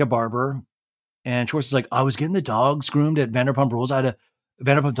like a barber. And Schwartz is like, I was getting the dogs groomed at Vanderpump Rules.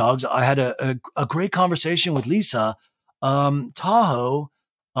 Vanderpump Dogs. I had a great conversation with Lisa Tahoe.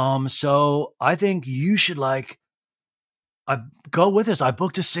 So I think you should go with us. I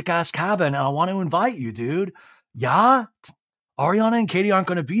booked a sick ass cabin and I want to invite you, dude. Yeah. Ariana and Katie aren't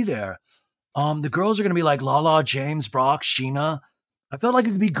going to be there. The girls are going to be like Lala, James, Brock, Scheana. I felt like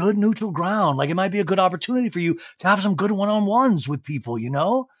it could be good neutral ground. Like it might be a good opportunity for you to have some good one-on-ones with people, you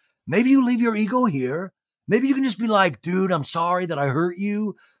know? Maybe you leave your ego here. Maybe you can just be like, dude, I'm sorry that I hurt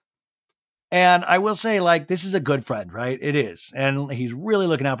you. And I will say, like, this is a good friend, right? It is. And he's really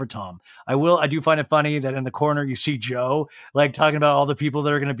looking out for Tom. I do find it funny that in the corner you see Joe, like, talking about all the people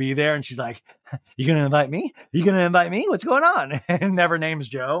that are going to be there. And she's like, you going to invite me? You going to invite me? What's going on? And never names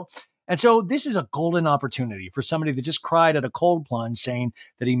Joe. And so this is a golden opportunity for somebody that just cried at a cold plunge saying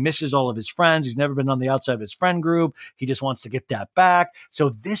that he misses all of his friends. He's never been on the outside of his friend group. He just wants to get that back. So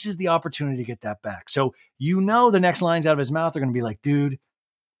this is the opportunity to get that back. So, the next lines out of his mouth are going to be like, dude,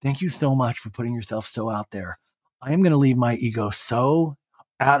 thank you so much for putting yourself so out there. I am going to leave my ego so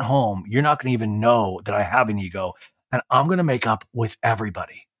at home. You're not going to even know that I have an ego, and I'm going to make up with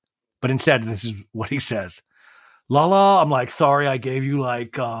everybody. But instead, this is what he says. Lala, I'm like, sorry, I gave you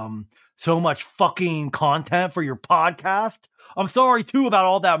so much fucking content for your podcast. I'm sorry too about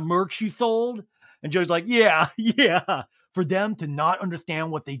all that merch you sold. And Joe's like, yeah. For them to not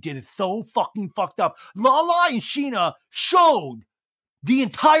understand what they did is so fucking fucked up. Lala and Scheana showed the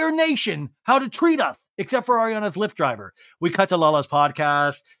entire nation how to treat us, except for Ariana's Lyft driver. We cut to Lala's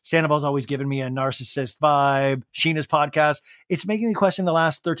podcast. Sandoval's always given me a narcissist vibe. Sheena's podcast. It's making me question the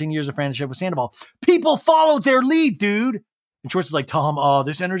last 13 years of friendship with Sandoval. People followed their lead, dude. And Schwartz is like, Tom,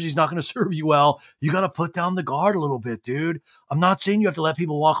 this energy is not going to serve you well. You got to put down the guard a little bit, dude. I'm not saying you have to let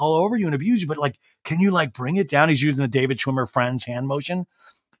people walk all over you and abuse you, but can you bring it down? He's using the David Schwimmer friends hand motion.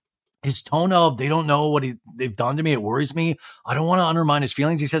 His tone of, they don't know what they've done to me. It worries me. I don't want to undermine his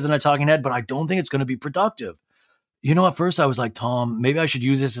feelings, he says in a talking head, but I don't think it's going to be productive. At first I was like, Tom, maybe I should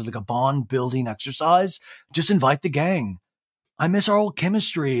use this as a bond building exercise. Just invite the gang. I miss our old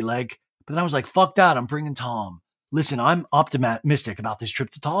chemistry. But then I was like, fuck that. I'm bringing Tom. Listen, I'm optimistic about this trip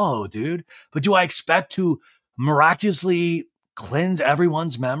to Tahoe, dude. But do I expect to miraculously cleanse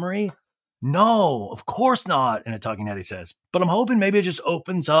everyone's memory? No, of course not. In a talking head, he says. But I'm hoping maybe it just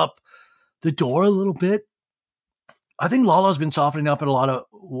opens up the door a little bit. I think Lala's been softening up in a lot of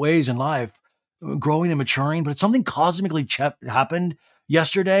ways in life, growing and maturing, but something cosmically happened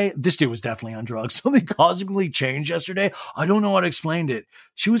yesterday. This dude was definitely on drugs. Something cosmically changed yesterday. I don't know how to explain it.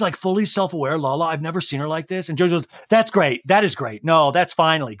 She was fully self-aware. Lala, I've never seen her like this. And Joe goes, that's great. That is great. No, that's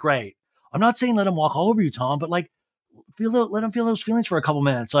finally great. I'm not saying let him walk all over you, Tom, but let him feel those feelings for a couple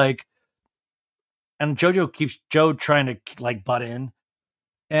minutes. And Jojo keeps trying to butt in.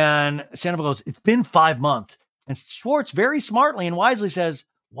 And Sandoval goes, it's been 5 months. And Schwartz very smartly and wisely says,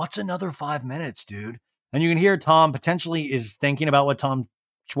 what's another 5 minutes, dude? And you can hear Tom potentially is thinking about what Tom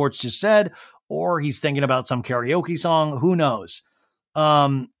Schwartz just said, or he's thinking about some karaoke song. Who knows?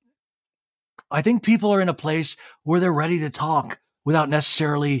 I think people are in a place where they're ready to talk without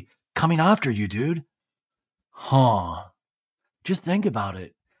necessarily coming after you, dude. Huh. Just think about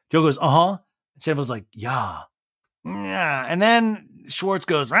it. Joe goes, uh-huh. Sandoval's like, yeah. And then Schwartz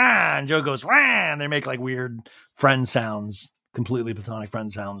goes, rah, and Joe goes, rah, and they make weird friend sounds, completely platonic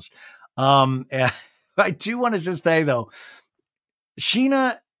friend sounds. And I do want to just say, though,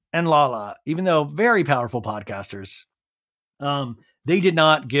 Scheana and Lala, even though very powerful podcasters, they did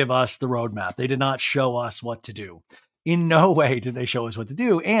not give us the roadmap. They did not show us what to do. In no way did they show us what to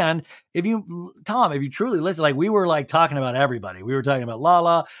do. And if you truly listen, like we were like talking about everybody. We were talking about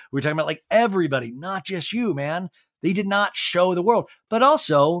Lala. We were talking about like everybody, not just you, man. They did not show the world, but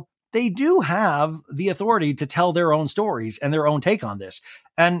also they do have the authority to tell their own stories and their own take on this.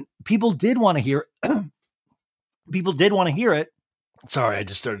 And people did want to hear, people did want to hear it. Sorry, I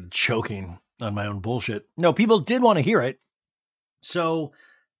just started choking on my own bullshit. No, people did want to hear it. So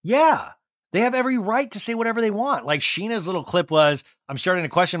yeah, they have every right to say whatever they want. Like Scheana's little clip was, I'm starting to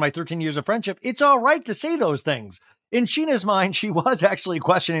question my 13 years of friendship. It's all right to say those things. In Scheana's mind, she was actually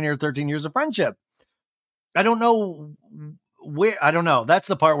questioning her 13 years of friendship. I don't know where, I don't know. That's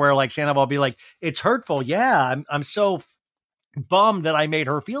the part where like Sandoval will be like, it's hurtful. Yeah, I'm so bummed that I made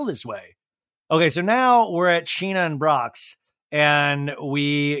her feel this way. Okay, so now we're at Scheana and Brock's, and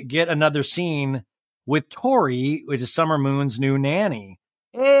we get another scene with Tori, which is Summer Moon's new nanny.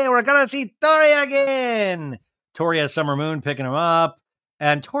 Hey, we're going to see Tori again. Tori has Summer Moon picking him up,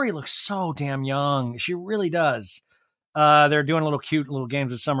 and Tori looks so damn young. She really does. They're doing cute little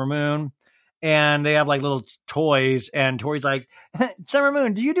games with Summer Moon, and they have like little toys, and Tori's like, Summer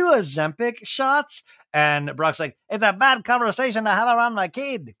Moon, do you do Ozempic shots? And Brock's like, it's a bad conversation to have around my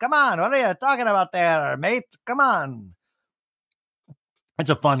kid. Come on, what are you talking about there, mate? Come on. It's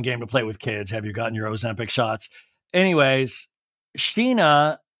a fun game to play with kids. Have you gotten your Ozempic shots? Anyways,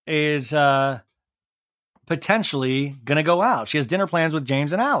 Scheana is potentially going to go out. She has dinner plans with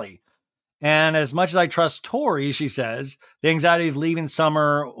James and Allie. And as much as I trust Tori, she says, the anxiety of leaving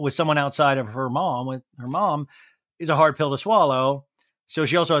Summer with someone outside of her mom, is a hard pill to swallow. So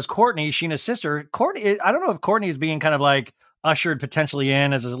she also has Courtney, Sheena's sister. Courtney, I don't know if Courtney is being kind of like ushered potentially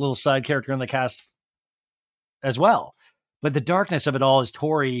in as a little side character in the cast as well. But the darkness of it all is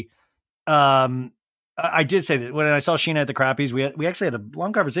Tori. I did say that when I saw Scheana at the Crappies, we actually had a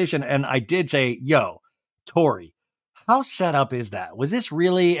long conversation, and I did say, yo, Tori, how set up is that? Was this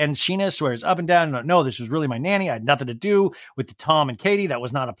really? And Scheana swears up and down, no, this was really my nanny. I had nothing to do with the Tom and Katie. That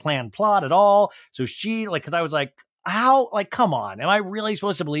was not a planned plot at all. So she, like, because I was like, how, like, come on, am I really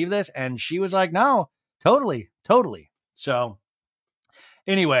supposed to believe this? And she was like, no, totally. So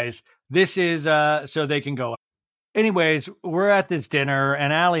anyways, this is so they can go. Anyways, we're at this dinner,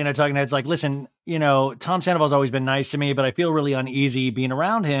 and Allie and I talking, and it's like, listen, Tom Sandoval's always been nice to me, but I feel really uneasy being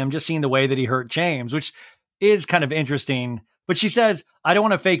around him, just seeing the way that he hurt James, which is kind of interesting. But she says, I don't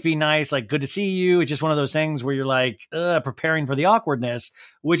want to fake be nice, like, good to see you. It's just one of those things where you're like, preparing for the awkwardness,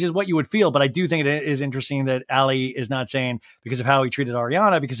 which is what you would feel. But I do think it is interesting that Allie is not saying because of how he treated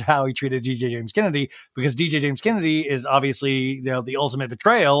Ariana, because of how he treated DJ James Kennedy, because DJ James Kennedy is obviously, the ultimate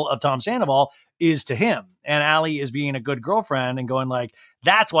betrayal of Tom Sandoval is to him. And Allie is being a good girlfriend and going like,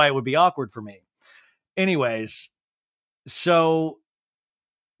 that's why it would be awkward for me. Anyways, so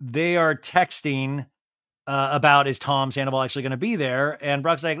they are texting about is Tom Sandoval actually going to be there? And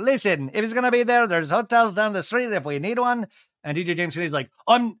Brock's like, listen, if he's going to be there, there's hotels down the street if we need one. And DJ James Kennedy's like,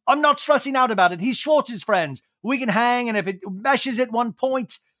 I'm not stressing out about it. He's Schwartz's friends. We can hang, and if it meshes at one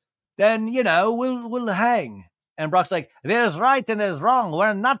point, then we'll hang. And Brock's like, there's right and there's wrong.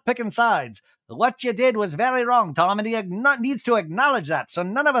 We're not picking sides. What you did was very wrong, Tom, and he needs to acknowledge that. So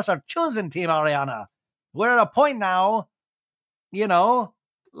none of us are choosing Team Ariana. We're at a point now,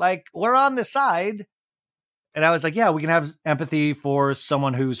 like we're on the side. And I was like, yeah, we can have empathy for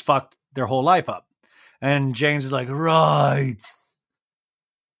someone who's fucked their whole life up. And James is like, right.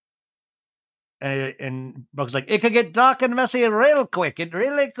 And Brooke's like, it could get dark and messy real quick. It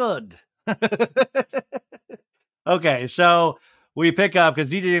really could. Okay, so we pick up because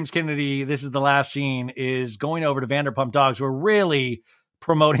DJ James Kennedy, this is the last scene, is going over to Vanderpump Dogs. We're really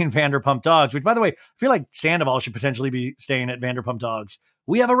promoting Vanderpump Dogs, which, by the way, I feel like Sandoval should potentially be staying at Vanderpump Dogs.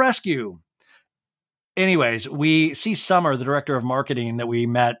 We have a rescue. Anyways, we see Summer, the director of marketing that we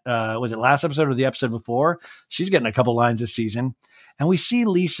met, was it last episode or the episode before? She's getting a couple lines this season. And we see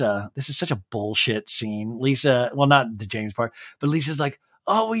Lisa. This is such a bullshit scene. Lisa, well, not the James part, but Lisa's like,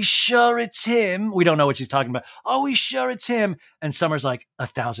 are we sure it's him? We don't know what she's talking about. Are we sure it's him? And Summer's like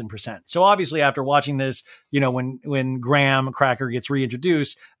 1,000%. So obviously after watching this, when Graham Cracker gets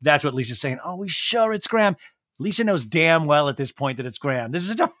reintroduced, that's what Lisa's saying. Are we sure it's Graham? Lisa knows damn well at this point that it's Graham. This is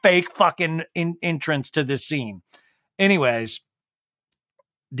such a fake fucking entrance to this scene. Anyways,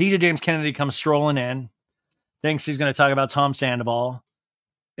 DJ James Kennedy comes strolling in, thinks he's going to talk about Tom Sandoval.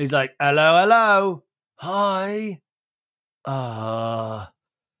 He's like, hello. Hi.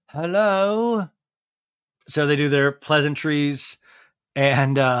 Hello. So they do their pleasantries,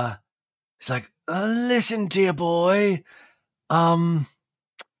 and he's like, listen, dear boy.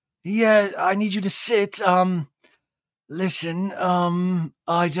 Yeah, I need you to sit. Listen,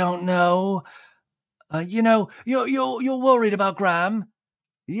 I don't know. You're worried about Graham.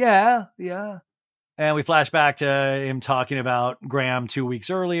 Yeah. And we flash back to him talking about Graham 2 weeks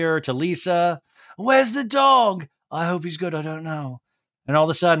earlier to Lisa. Where's the dog? I hope he's good. I don't know. And all of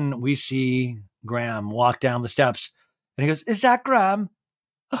a sudden, we see Graham walk down the steps. And he goes, is that Graham?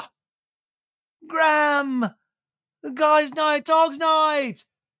 Graham! Guys' night, dog's night!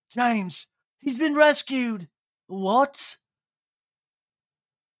 James, he's been rescued. What?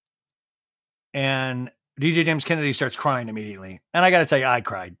 And DJ James Kennedy starts crying immediately. And I got to tell you, I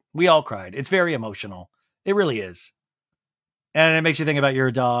cried. We all cried. It's very emotional. It really is. And it makes you think about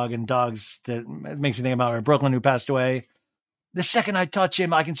your dog and dogs. It makes me think about our Brooklyn who passed away. The second I touch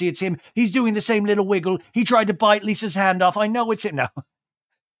him, I can see it's him. He's doing the same little wiggle. He tried to bite Lisa's hand off. I know it's him. No.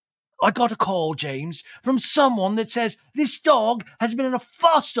 I got a call, James, from someone that says this dog has been in a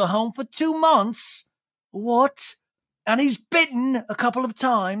foster home for 2 months. What? And he's bitten a couple of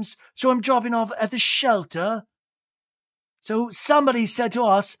times, so I'm dropping off at the shelter. So somebody said to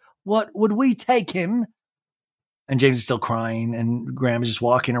us, what, would we take him? And James is still crying, and Graham is just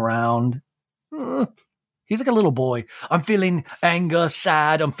walking around. He's like a little boy. I'm feeling anger,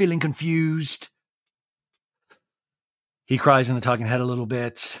 sad. I'm feeling confused. He cries in the talking head a little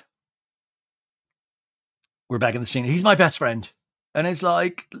bit. We're back in the scene. He's my best friend. And it's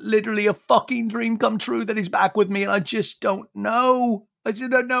like literally a fucking dream come true that he's back with me. And I just don't know. I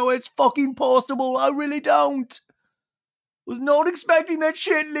said, I know it's fucking possible. I really don't. Was not expecting that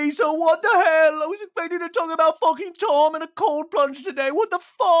shit, Lisa. What the hell? I was expecting to talk about fucking Tom and a cold plunge today. What the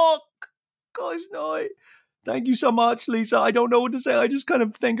fuck? Guys, no. Thank you so much, Lisa. I don't know what to say. I just kind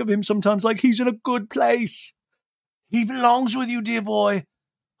of think of him sometimes like he's in a good place. He belongs with you, dear boy.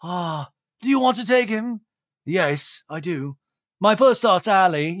 Do you want to take him? Yes, I do. My first thought's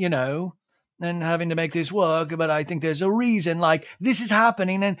Ali, and having to make this work, but I think there's a reason, like, this is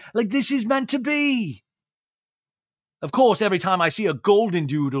happening, and, like, this is meant to be. Of course, every time I see a golden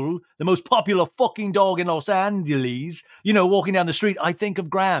doodle, the most popular fucking dog in Los Angeles, walking down the street, I think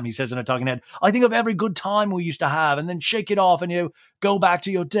of Graham, he says in a talking head. I think of every good time we used to have, and then shake it off, and, go back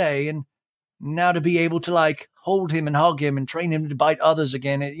to your day, and now to be able to, like, hold him and hug him and train him to bite others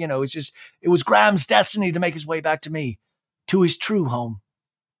again, it was Graham's destiny to make his way back to me, to his true home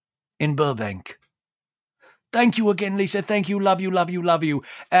in Burbank. Thank you again, Lisa. Thank you. Love you, love you, love you.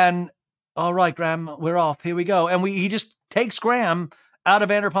 And all right, Graham, we're off. Here we go. And he just takes Graham out of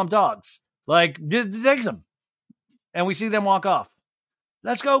Vanderpump Dogs. Like, just takes him. And we see them walk off.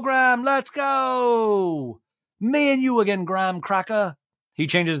 Let's go, Graham. Let's go. Me and you again, Graham Cracker. He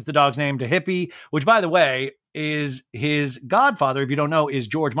changes the dog's name to Hippie, which, by the way, is his godfather, if you don't know, is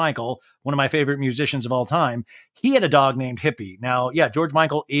George Michael, one of my favorite musicians of all time. He had a dog named Hippie. Now, yeah, George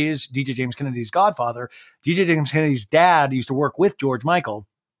Michael is DJ James Kennedy's godfather. DJ James Kennedy's dad used to work with George Michael.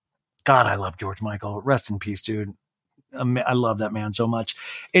 God, I love George Michael. Rest in peace, dude. I love that man so much.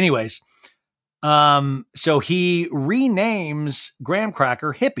 Anyways, so he renames Graham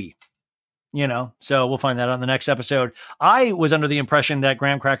Cracker Hippie. So we'll find that on the next episode. I was under the impression that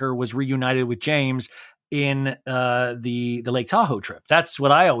Graham Cracker was reunited with James in the Lake Tahoe trip. That's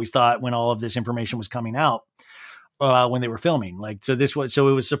what I always thought when all of this information was coming out when they were filming. So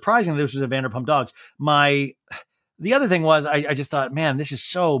it was surprising this was a Vanderpump Dogs. The other thing was I just thought, man, this is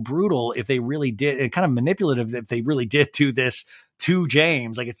so brutal if they really did, and kind of manipulative if they really did do this to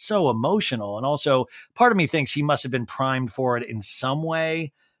James. Like, it's so emotional. And also part of me thinks he must have been primed for it in some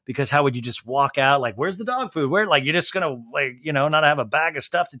way. Because how would you just walk out? Like, where's the dog food? Where, like, you're just going to, not have a bag of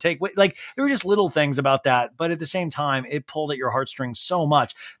stuff to take with. Like, there were just little things about that. But at the same time, it pulled at your heartstrings so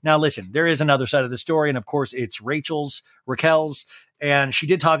much. Now, listen, there is another side of the story. And of course, it's Raquel's. And she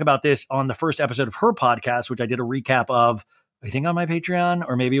did talk about this on the first episode of her podcast, which I did a recap of, I think on my Patreon,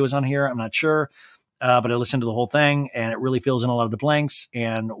 or maybe it was on here. I'm not sure. But I listened to the whole thing, and it really fills in a lot of the blanks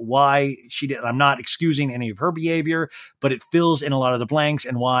and why she did. I'm not excusing any of her behavior, but it fills in a lot of the blanks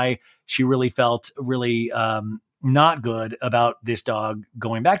and why she really felt really not good about this dog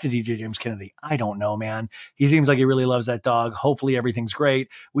going back to DJ James Kennedy. I don't know, man. He seems like he really loves that dog. Hopefully everything's great.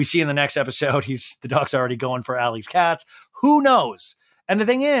 We see in the next episode, the dog's already going for Allie's cats. Who knows? And the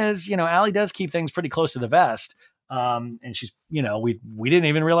thing is, Allie does keep things pretty close to the vest. And she's, we didn't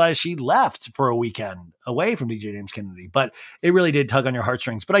even realize she left for a weekend away from DJ James Kennedy, but it really did tug on your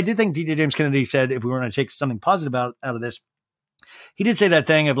heartstrings. But I did think DJ James Kennedy said, if we were going to take something positive out of this, he did say that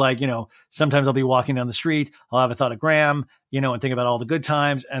thing of like, sometimes I'll be walking down the street, I'll have a thought of Graham, and think about all the good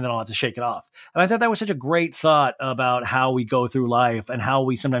times, and then I'll have to shake it off. And I thought that was such a great thought about how we go through life and how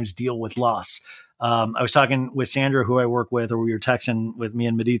we sometimes deal with loss. I was talking with Sandra, who I work with, or we were texting with me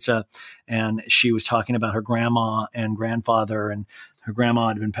and Mediza, and she was talking about her grandma and grandfather and Her grandma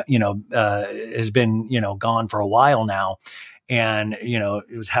had been, has been, gone for a while now. And,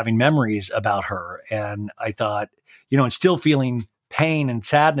 it was having memories about her. And I thought, and still feeling pain and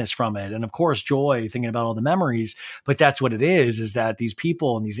sadness from it. And of course, joy, thinking about all the memories. But that's what it is that these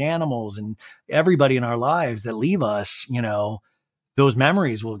people and these animals and everybody in our lives that leave us, those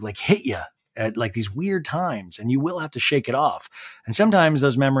memories will like hit you at like these weird times, and you will have to shake it off. And sometimes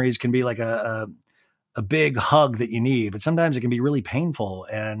those memories can be like a big hug that you need, but sometimes it can be really painful,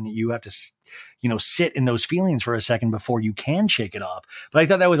 and you have to, sit in those feelings for a second before you can shake it off. But I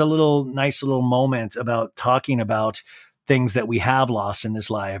thought that was a nice little moment about talking about things that we have lost in this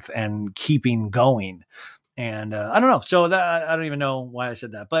life and keeping going. And I don't know. So I don't even know why I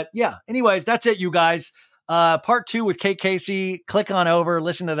said that, but yeah, anyways, that's it, you guys. Part 2 with Kate Casey. Click on over,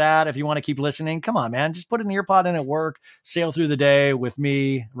 listen to that if you want to keep listening. Come on, man. Just put an ear pod in at work, sail through the day with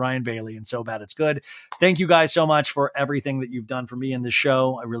me, Ryan Bailey, and So Bad It's Good. Thank you guys so much for everything that you've done for me in this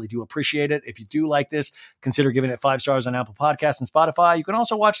show. I really do appreciate it. If you do like this, consider giving it 5 stars on Apple Podcasts and Spotify. You can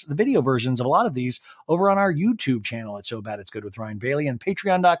also watch the video versions of a lot of these over on our YouTube channel at So Bad It's Good with Ryan Bailey, and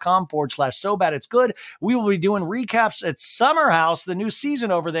patreon.com/So Bad It's Good. We will be doing recaps at Summer House, the new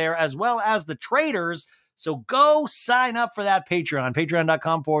season over there, as well as The Traitors. So go sign up for that Patreon,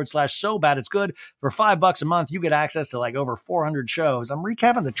 patreon.com/So Bad It's Good. For $5 a month, you get access to like over 400 shows. I'm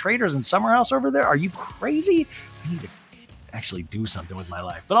recapping The Traitors and Summer House over there. Are you crazy? I need to actually do something with my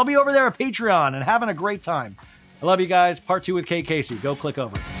life. But I'll be over there at Patreon and having a great time. I love you guys. Part 2 with Kate Casey. Go click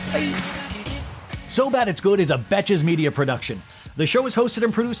over. Bye. So Bad It's Good is a Betches Media production. The show is hosted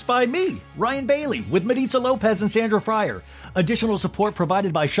and produced by me, Ryan Bailey, with Maritza Lopez and Sandra Fryer. Additional support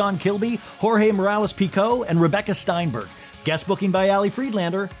provided by Sean Kilby, Jorge Morales-Pico, and Rebecca Steinberg. Guest booking by Ali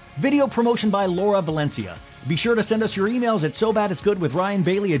Friedlander. Video promotion by Laura Valencia. Be sure to send us your emails at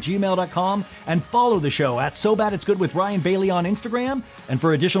sobaditsgoodwithryanbailey@gmail.com and follow the show at So Bad It's Good with Ryan Bailey on Instagram. And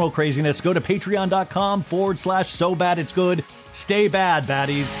for additional craziness, go to patreon.com/So Bad It's Good. Stay bad,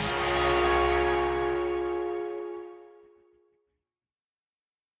 baddies.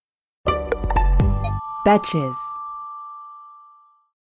 Betches.